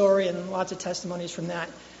story and lots of testimonies from that.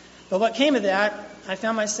 But what came of that, I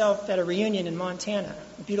found myself at a reunion in Montana,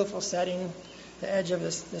 a beautiful setting, the edge of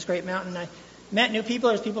this great mountain. I met new people.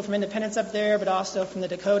 There's people from Independence up there, but also from the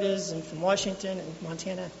Dakotas and from Washington and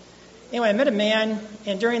Montana. Anyway, I met a man,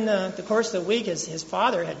 and during the course of the week, his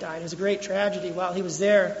father had died. It was a great tragedy while he was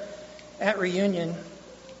there at reunion.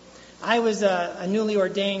 I was a newly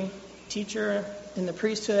ordained teacher in the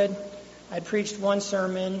priesthood. I preached one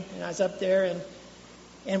sermon, and I was up there.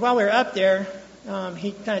 And while we were up there,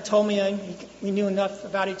 he kind of told me, we knew enough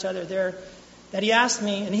about each other there, that he asked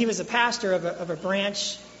me, and he was a pastor of a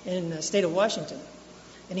branch in the state of Washington.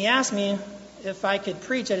 And he asked me if I could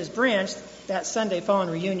preach at his branch that Sunday following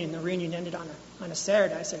reunion. The reunion ended on a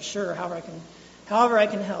Saturday. I said, sure, however I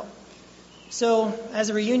can help. So as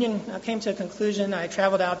the reunion came to a conclusion, I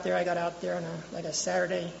traveled out there. I got out there on a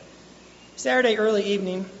Saturday early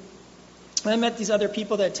evening. I met these other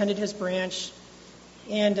people that attended his branch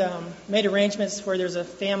and made arrangements where there's a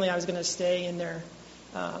family I was going to stay in their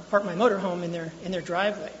park my motorhome in their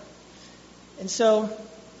driveway. And so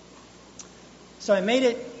I made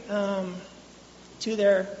it to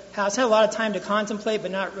their house. Had a lot of time to contemplate,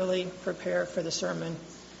 but not really prepare for the sermon.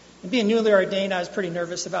 And being newly ordained, I was pretty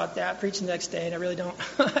nervous about that. Preaching the next day, and I really don't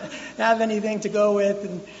have anything to go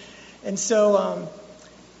with. And so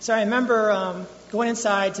I remember going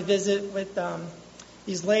inside to visit with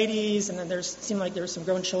these ladies, and then seemed like there were some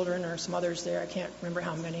grown children or some others there. I can't remember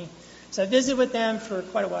how many. So I visited with them for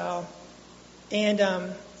quite a while. And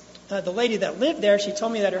the lady that lived there, she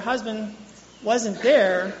told me that her husband wasn't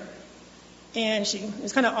there. And it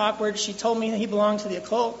was kind of awkward. She told me that he belonged to the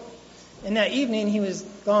occult. And that evening, he was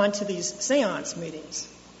gone to these seance meetings,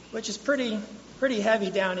 which is pretty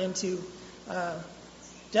heavy down into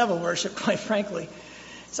devil worship, quite frankly.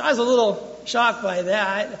 So I was a little shocked by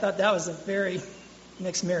that. I thought that was a very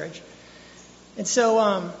mixed marriage. And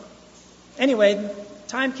so, anyway,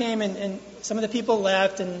 time came and some of the people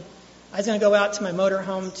left, and I was going to go out to my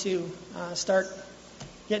motorhome to start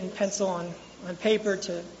getting pencil on paper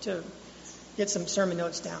to get some sermon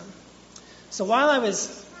notes down. So while I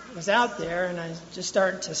was out there and I just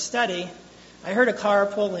started to study, I heard a car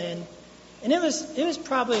pull in, and it was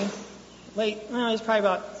probably late. Well, it was probably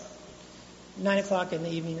about 9 o'clock in the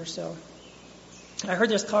evening or so. I heard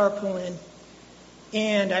this car pull in,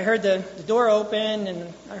 and I heard the door open,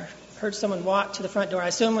 and I heard someone walk to the front door. I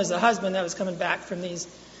assume it was the husband that was coming back from these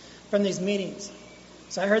meetings.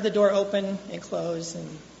 So I heard the door open and close,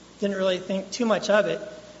 and didn't really think too much of it.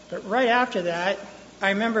 But right after that, I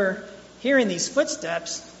remember hearing these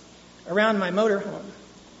footsteps around my motorhome.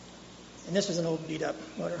 And this was an old beat-up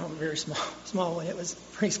motorhome, very small one. It was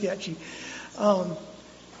pretty sketchy.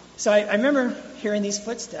 So I remember hearing these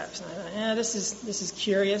footsteps. And I thought, this is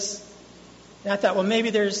curious. And I thought, well, maybe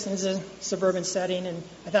there's a suburban setting, and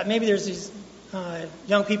I thought maybe there's these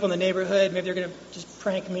young people in the neighborhood. Maybe they're going to just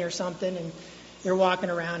prank me or something, and they're walking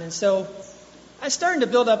around. And so I started to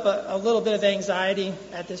build up a little bit of anxiety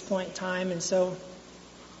at this point in time, and so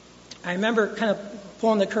I remember kind of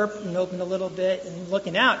pulling the curtain open a little bit and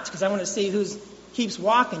looking out because I want to see who keeps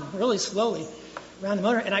walking really slowly around the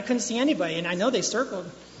motor, and I couldn't see anybody, and I know they circled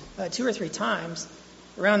 2 or 3 times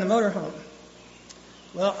around the motorhome.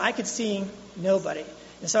 Well, I could see nobody,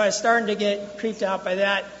 and so I was starting to get creeped out by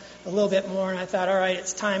that a little bit more, and I thought, all right,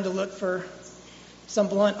 it's time to look for some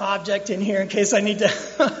blunt object in here in case I need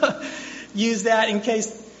to use that in case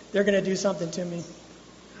they're going to do something to me.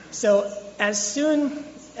 So as soon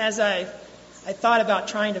as I thought about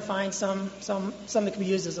trying to find something that could be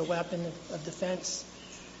used as a weapon of defense,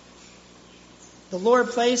 the Lord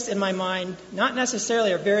placed in my mind not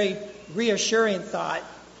necessarily a very reassuring thought,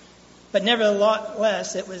 but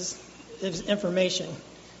nevertheless it was information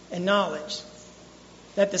and knowledge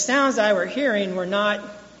that the sounds I were hearing were not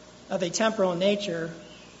of a temporal nature,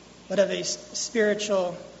 but of a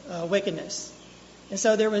spiritual wickedness. And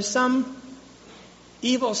so there was some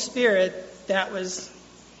evil spirit that was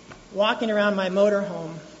walking around my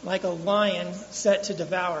motorhome like a lion set to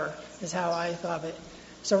devour, is how I thought of it.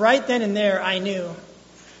 So right then and there, I knew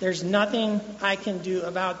there's nothing I can do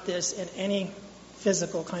about this in any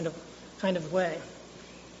physical kind of way.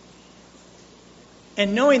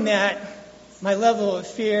 And knowing that, my level of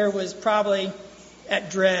fear was probably at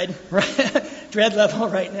dread level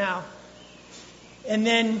right now. And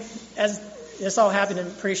then, as this all happened in a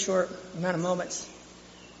pretty short amount of moments,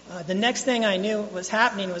 the next thing I knew was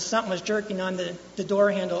happening was something was jerking on the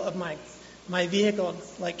door handle of my vehicle,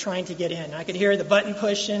 like trying to get in. I could hear the button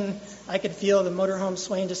pushing. I could feel the motorhome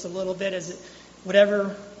swaying just a little bit as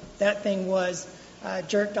whatever that thing was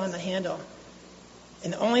jerked on the handle.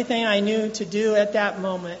 And the only thing I knew to do at that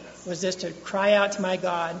moment was just to cry out to my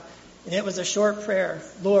God. And it was a short prayer.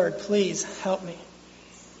 Lord, please help me.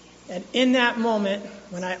 And in that moment,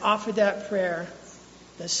 when I offered that prayer,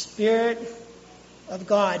 the Spirit of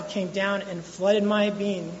God came down and flooded my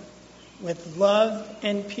being with love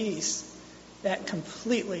and peace that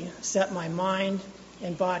completely set my mind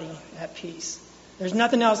and body at peace. There's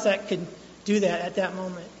nothing else that could do that at that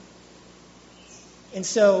moment. And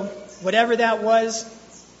so, whatever that was,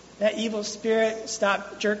 that evil spirit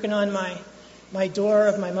stopped jerking on my door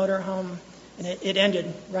of my motorhome, and it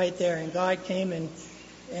ended right there. And God came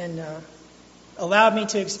and allowed me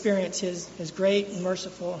to experience His great and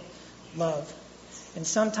merciful love. And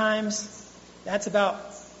sometimes that's about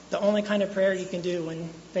the only kind of prayer you can do when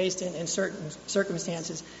faced in certain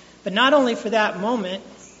circumstances. But not only for that moment,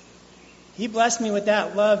 He blessed me with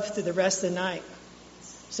that love through the rest of the night.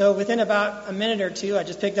 So within about a minute or two, I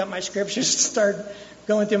just picked up my scriptures and started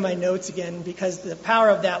going through my notes again, because the power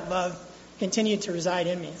of that love continued to reside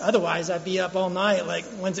in me. Otherwise, I'd be up all night like,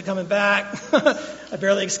 when's it coming back? I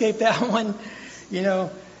barely escaped that one.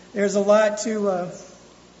 There's a lot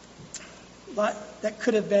that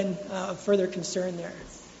could have been of further concern there.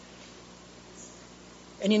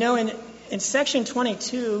 And in section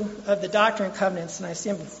 22 of the Doctrine and Covenants, and I see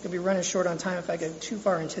I'm going to be running short on time if I go too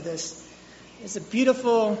far into this, it's a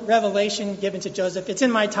beautiful revelation given to Joseph. It's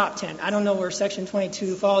in my top 10. I don't know where section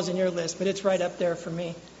 22 falls in your list, but it's right up there for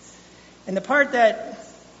me. And the part that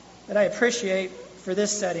I appreciate for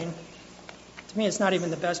this setting, to me it's not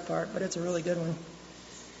even the best part, but it's a really good one,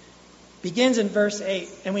 begins in verse 8.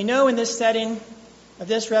 And we know in this setting of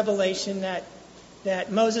this revelation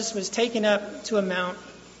that Moses was taken up to a mount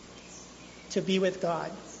to be with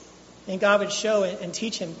God. And God would show and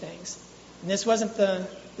teach him things. And this wasn't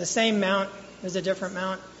the same mount. It was a different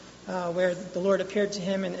mount where the Lord appeared to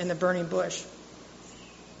him in the burning bush.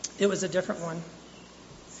 It was a different one.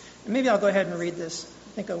 And maybe I'll go ahead and read this.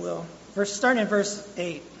 I think I will. Starting in verse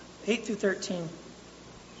 8 through 13.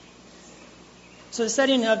 So the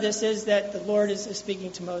setting of this is that the Lord is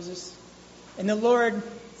speaking to Moses. And the Lord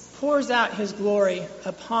pours out His glory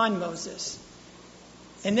upon Moses.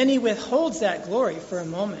 And then He withholds that glory for a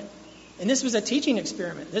moment. And this was a teaching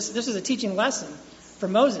experiment. This was a teaching lesson for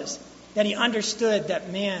Moses, that he understood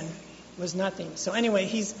that man was nothing. So anyway,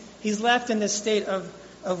 he's left in this state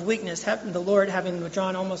of weakness, the Lord having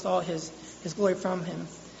withdrawn almost all his glory from him.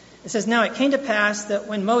 It says, "Now it came to pass that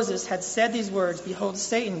when Moses had said these words, behold,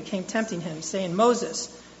 Satan came tempting him, saying, Moses,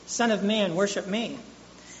 son of man, worship me.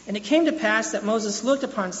 And it came to pass that Moses looked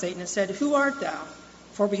upon Satan and said, Who art thou?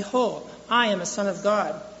 For behold, I am a son of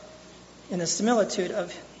God, in the similitude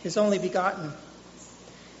of His only begotten.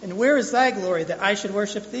 And where is thy glory that I should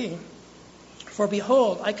worship thee? For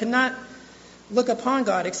behold, I could not look upon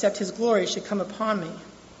God except His glory should come upon me.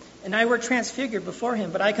 And I were transfigured before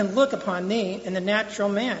Him, but I can look upon thee in the natural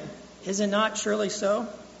man. Is it not surely so?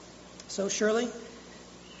 So surely?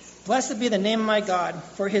 Blessed be the name of my God,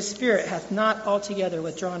 for His Spirit hath not altogether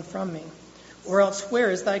withdrawn from me. Or else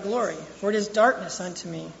where is thy glory? For it is darkness unto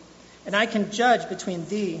me, and I can judge between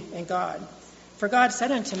thee and God. For God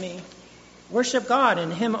said unto me, Worship God,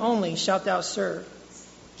 and Him only shalt thou serve.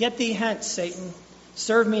 Get thee hence, Satan,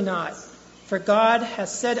 serve me not. For God hath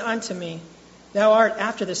said unto me, Thou art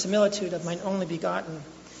after the similitude of mine only begotten.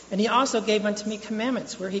 And He also gave unto me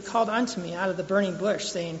commandments, where He called unto me out of the burning bush,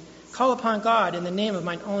 saying, Call upon God in the name of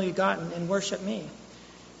mine only begotten, and worship me.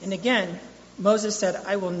 And again, Moses said,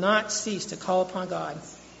 I will not cease to call upon God.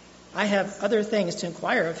 I have other things to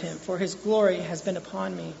inquire of Him, for His glory has been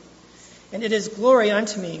upon me. And it is glory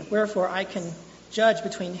unto me, wherefore I can judge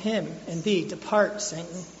between Him and thee. Depart,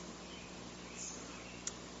 Satan.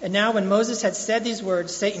 And now when Moses had said these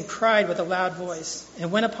words, Satan cried with a loud voice,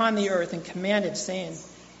 and went upon the earth, and commanded, saying,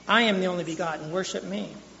 I am the only begotten, worship me.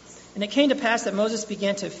 And it came to pass that Moses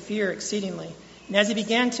began to fear exceedingly. And as he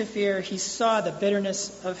began to fear, he saw the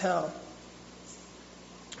bitterness of hell.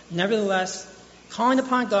 Nevertheless, calling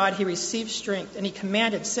upon God, he received strength, and he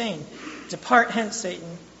commanded, saying, Depart hence,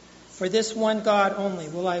 Satan, for this one God only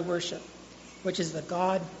will I worship, which is the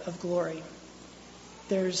God of glory.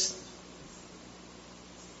 There's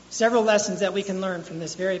several lessons that we can learn from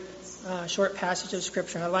this very short passage of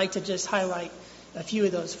Scripture, and I'd like to just highlight a few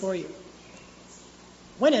of those for you.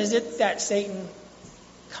 When is it that Satan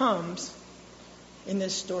comes in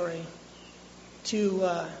this story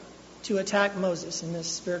to attack Moses in this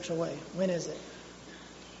spiritual way? When is it?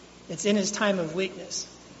 It's in his time of weakness.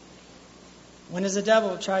 When does the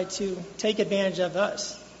devil try to take advantage of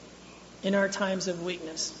us? In our times of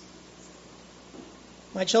weakness.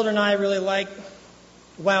 My children and I really like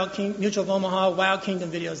Mutual of Omaha, Wild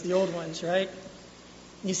Kingdom videos, the old ones, right?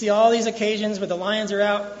 You see all these occasions where the lions are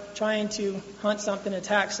out trying to hunt something,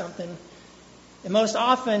 attack something. And most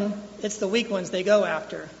often, it's the weak ones they go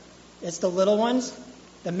after. It's the little ones,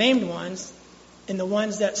 the maimed ones, and the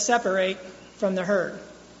ones that separate from the herd.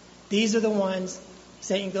 These are the ones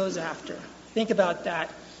Satan goes after. Think about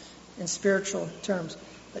that in spiritual terms.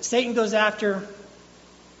 But Satan goes after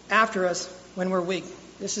us when we're weak.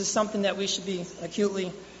 This is something that we should be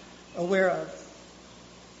acutely aware of.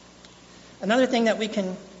 Another thing that we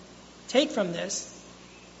can take from this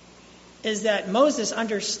is that Moses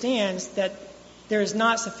understands that there is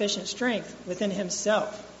not sufficient strength within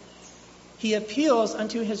himself. He appeals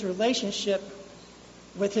unto his relationship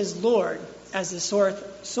with his Lord as the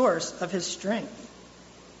source of his strength.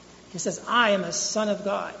 He says, I am a son of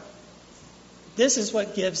God. This is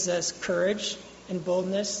what gives us courage and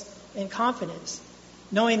boldness and confidence,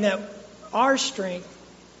 knowing that our strength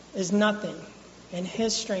is nothing and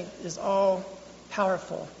his strength is all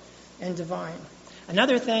powerful and divine.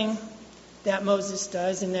 Another thing that Moses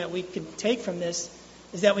does and that we can take from this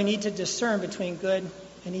is that we need to discern between good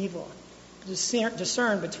and evil,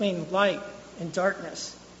 discern between light and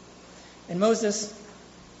darkness. And Moses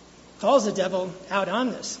calls the devil out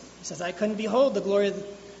on this. He says, I couldn't behold the glory of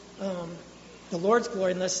the Lord's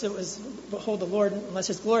glory unless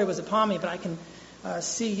his glory was upon me, but I can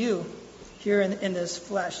see you here in this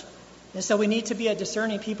flesh. And so we need to be a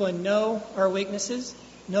discerning people and know our weaknesses,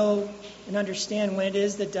 know and understand when it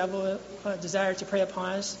is the devil desires to prey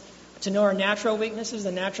upon us, to know our natural weaknesses,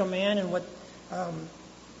 the natural man, and what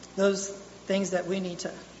those things that we need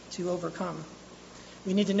to overcome.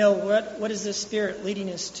 We need to know what is this spirit leading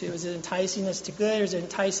us to? Is it enticing us to good, or is it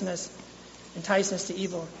enticing us to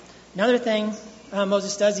evil? Another thing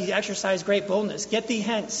Moses does, he exercises great boldness. Get thee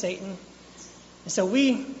hence, Satan. And so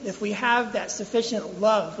if we have that sufficient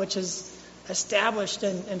love, which is established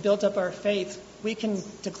and built up our faith, we can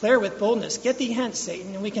declare with boldness, get thee hence,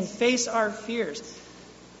 Satan, and we can face our fears.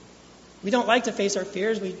 We don't like to face our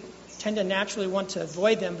fears. We tend to naturally want to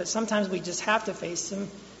avoid them, but sometimes we just have to face them.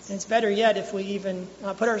 And it's better yet if we even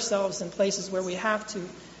put ourselves in places where we have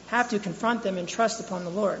to confront them and trust upon the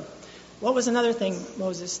Lord. What was another thing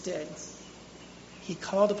Moses did? He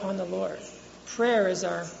called upon the Lord. Prayer is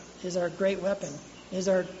our great weapon, is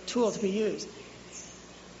our tool to be used.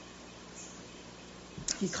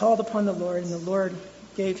 He called upon the Lord, and the Lord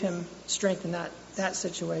gave him strength in that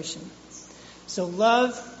situation. So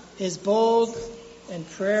love is bold, and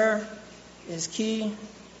prayer is key,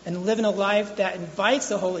 and living a life that invites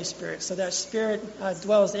the Holy Spirit, so that Spirit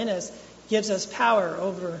dwells in us, gives us power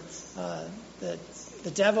over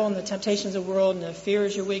the devil and the temptations of the world, and the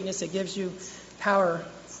fears, your weakness. It gives you power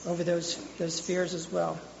over those fears as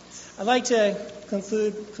well. I'd like to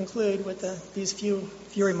conclude with these few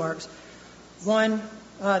remarks. One,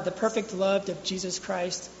 the perfect love of Jesus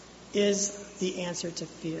Christ is the answer to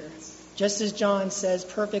fear. Just as John says,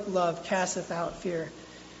 perfect love casteth out fear.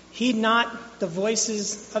 Heed not the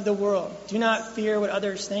voices of the world. Do not fear what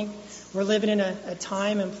others think. We're living in a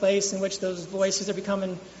time and place in which those voices are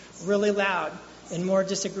becoming really loud and more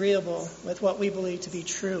disagreeable with what we believe to be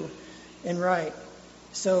true and right.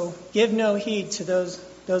 So give no heed to those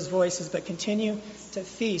voices, but continue to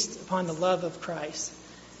feast upon the love of Christ.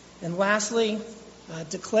 And lastly,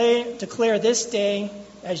 declare this day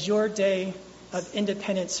as your day of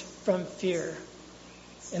independence from fear,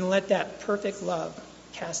 and let that perfect love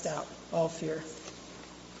cast out all fear.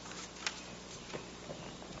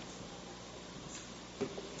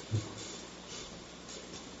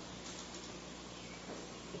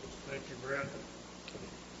 Thank you, Brett.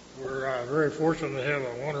 We're very fortunate to have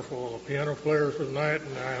a wonderful piano player for the night,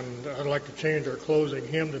 and I'd like to change our closing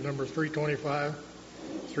hymn to number 325.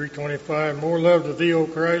 325, More Love to Thee, O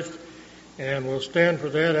Christ, and we'll stand for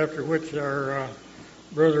that, after which our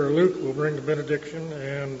brother Luke will bring the benediction,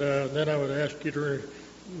 and then I would ask you to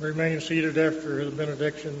remain seated after the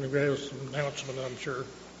benediction. We have some announcement, I'm sure.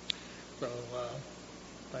 So,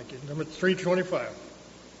 thank you. Number 325.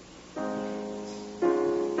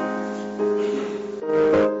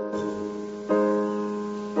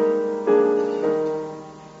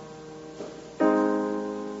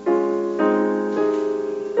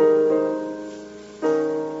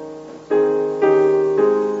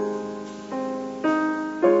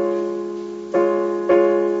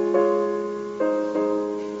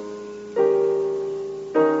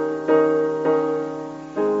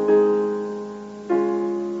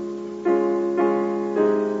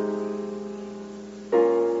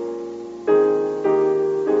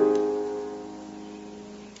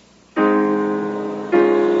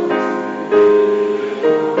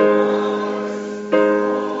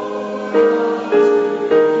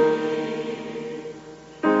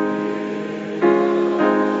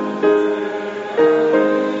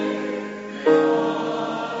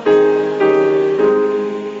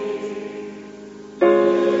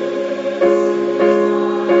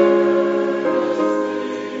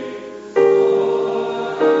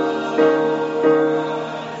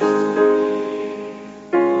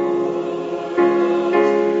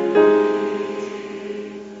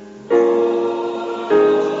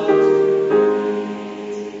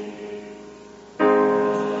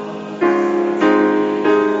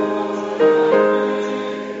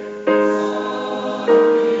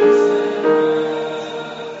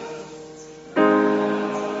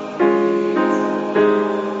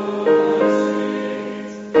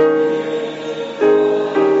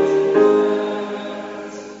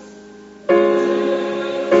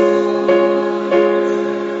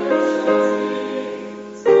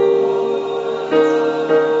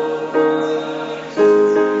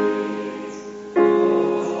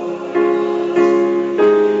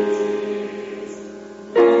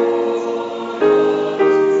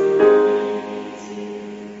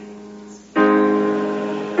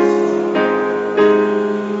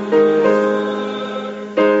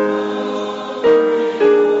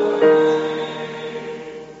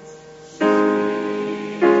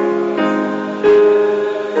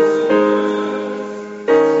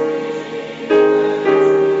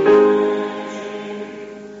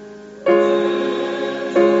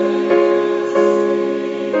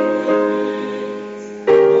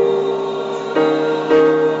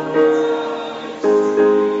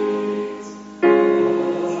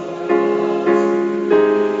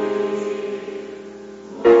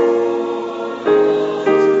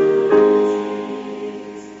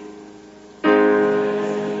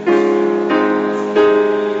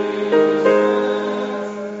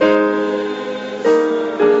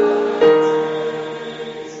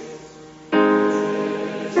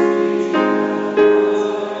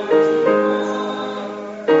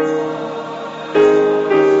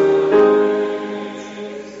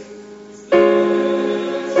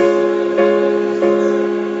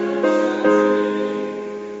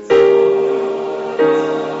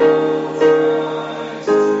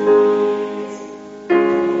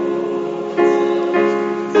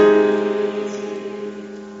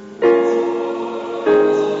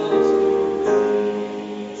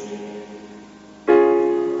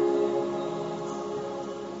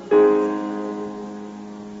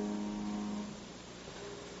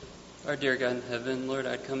 Our dear God in heaven, Lord,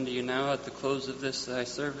 I come to you now at the close of this thy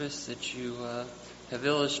service that you have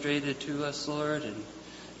illustrated to us, Lord, and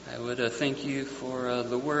I would thank you for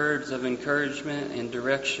the words of encouragement and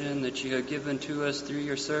direction that you have given to us through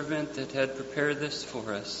your servant that had prepared this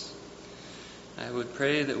for us. I would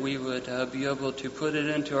pray that we would be able to put it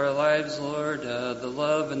into our lives, Lord, the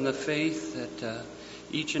love and the faith that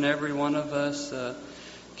each and every one of us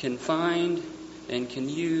can find and can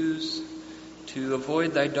use to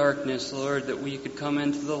avoid thy darkness, Lord, that we could come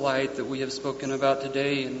into the light that we have spoken about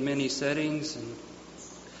today in many settings. And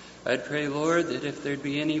I'd pray, Lord, that if there'd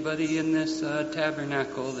be anybody in this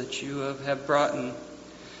tabernacle that you have brought in,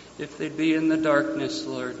 if they'd be in the darkness,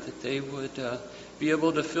 Lord, that they would be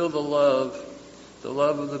able to feel the love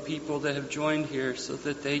of the people that have joined here so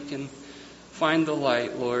that they can find the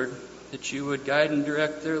light, Lord, that you would guide and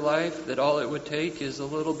direct their life, that all it would take is a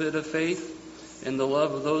little bit of faith and the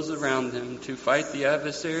love of those around them to fight the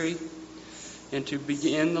adversary and to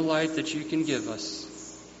begin the light that you can give us.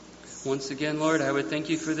 Once again, Lord, I would thank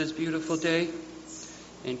you for this beautiful day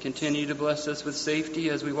and continue to bless us with safety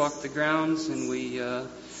as we walk the grounds and we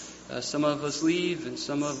some of us leave and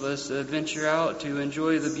some of us venture out to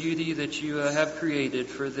enjoy the beauty that you have created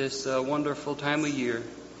for this wonderful time of year.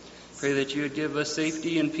 Pray that you would give us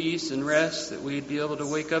safety and peace and rest, that we'd be able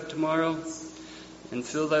to wake up tomorrow and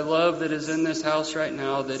feel thy love that is in this house right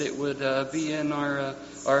now, that it would be in our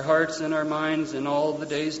hearts and our minds in all the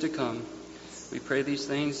days to come. We pray these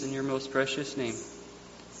things in your most precious name.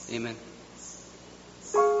 Amen.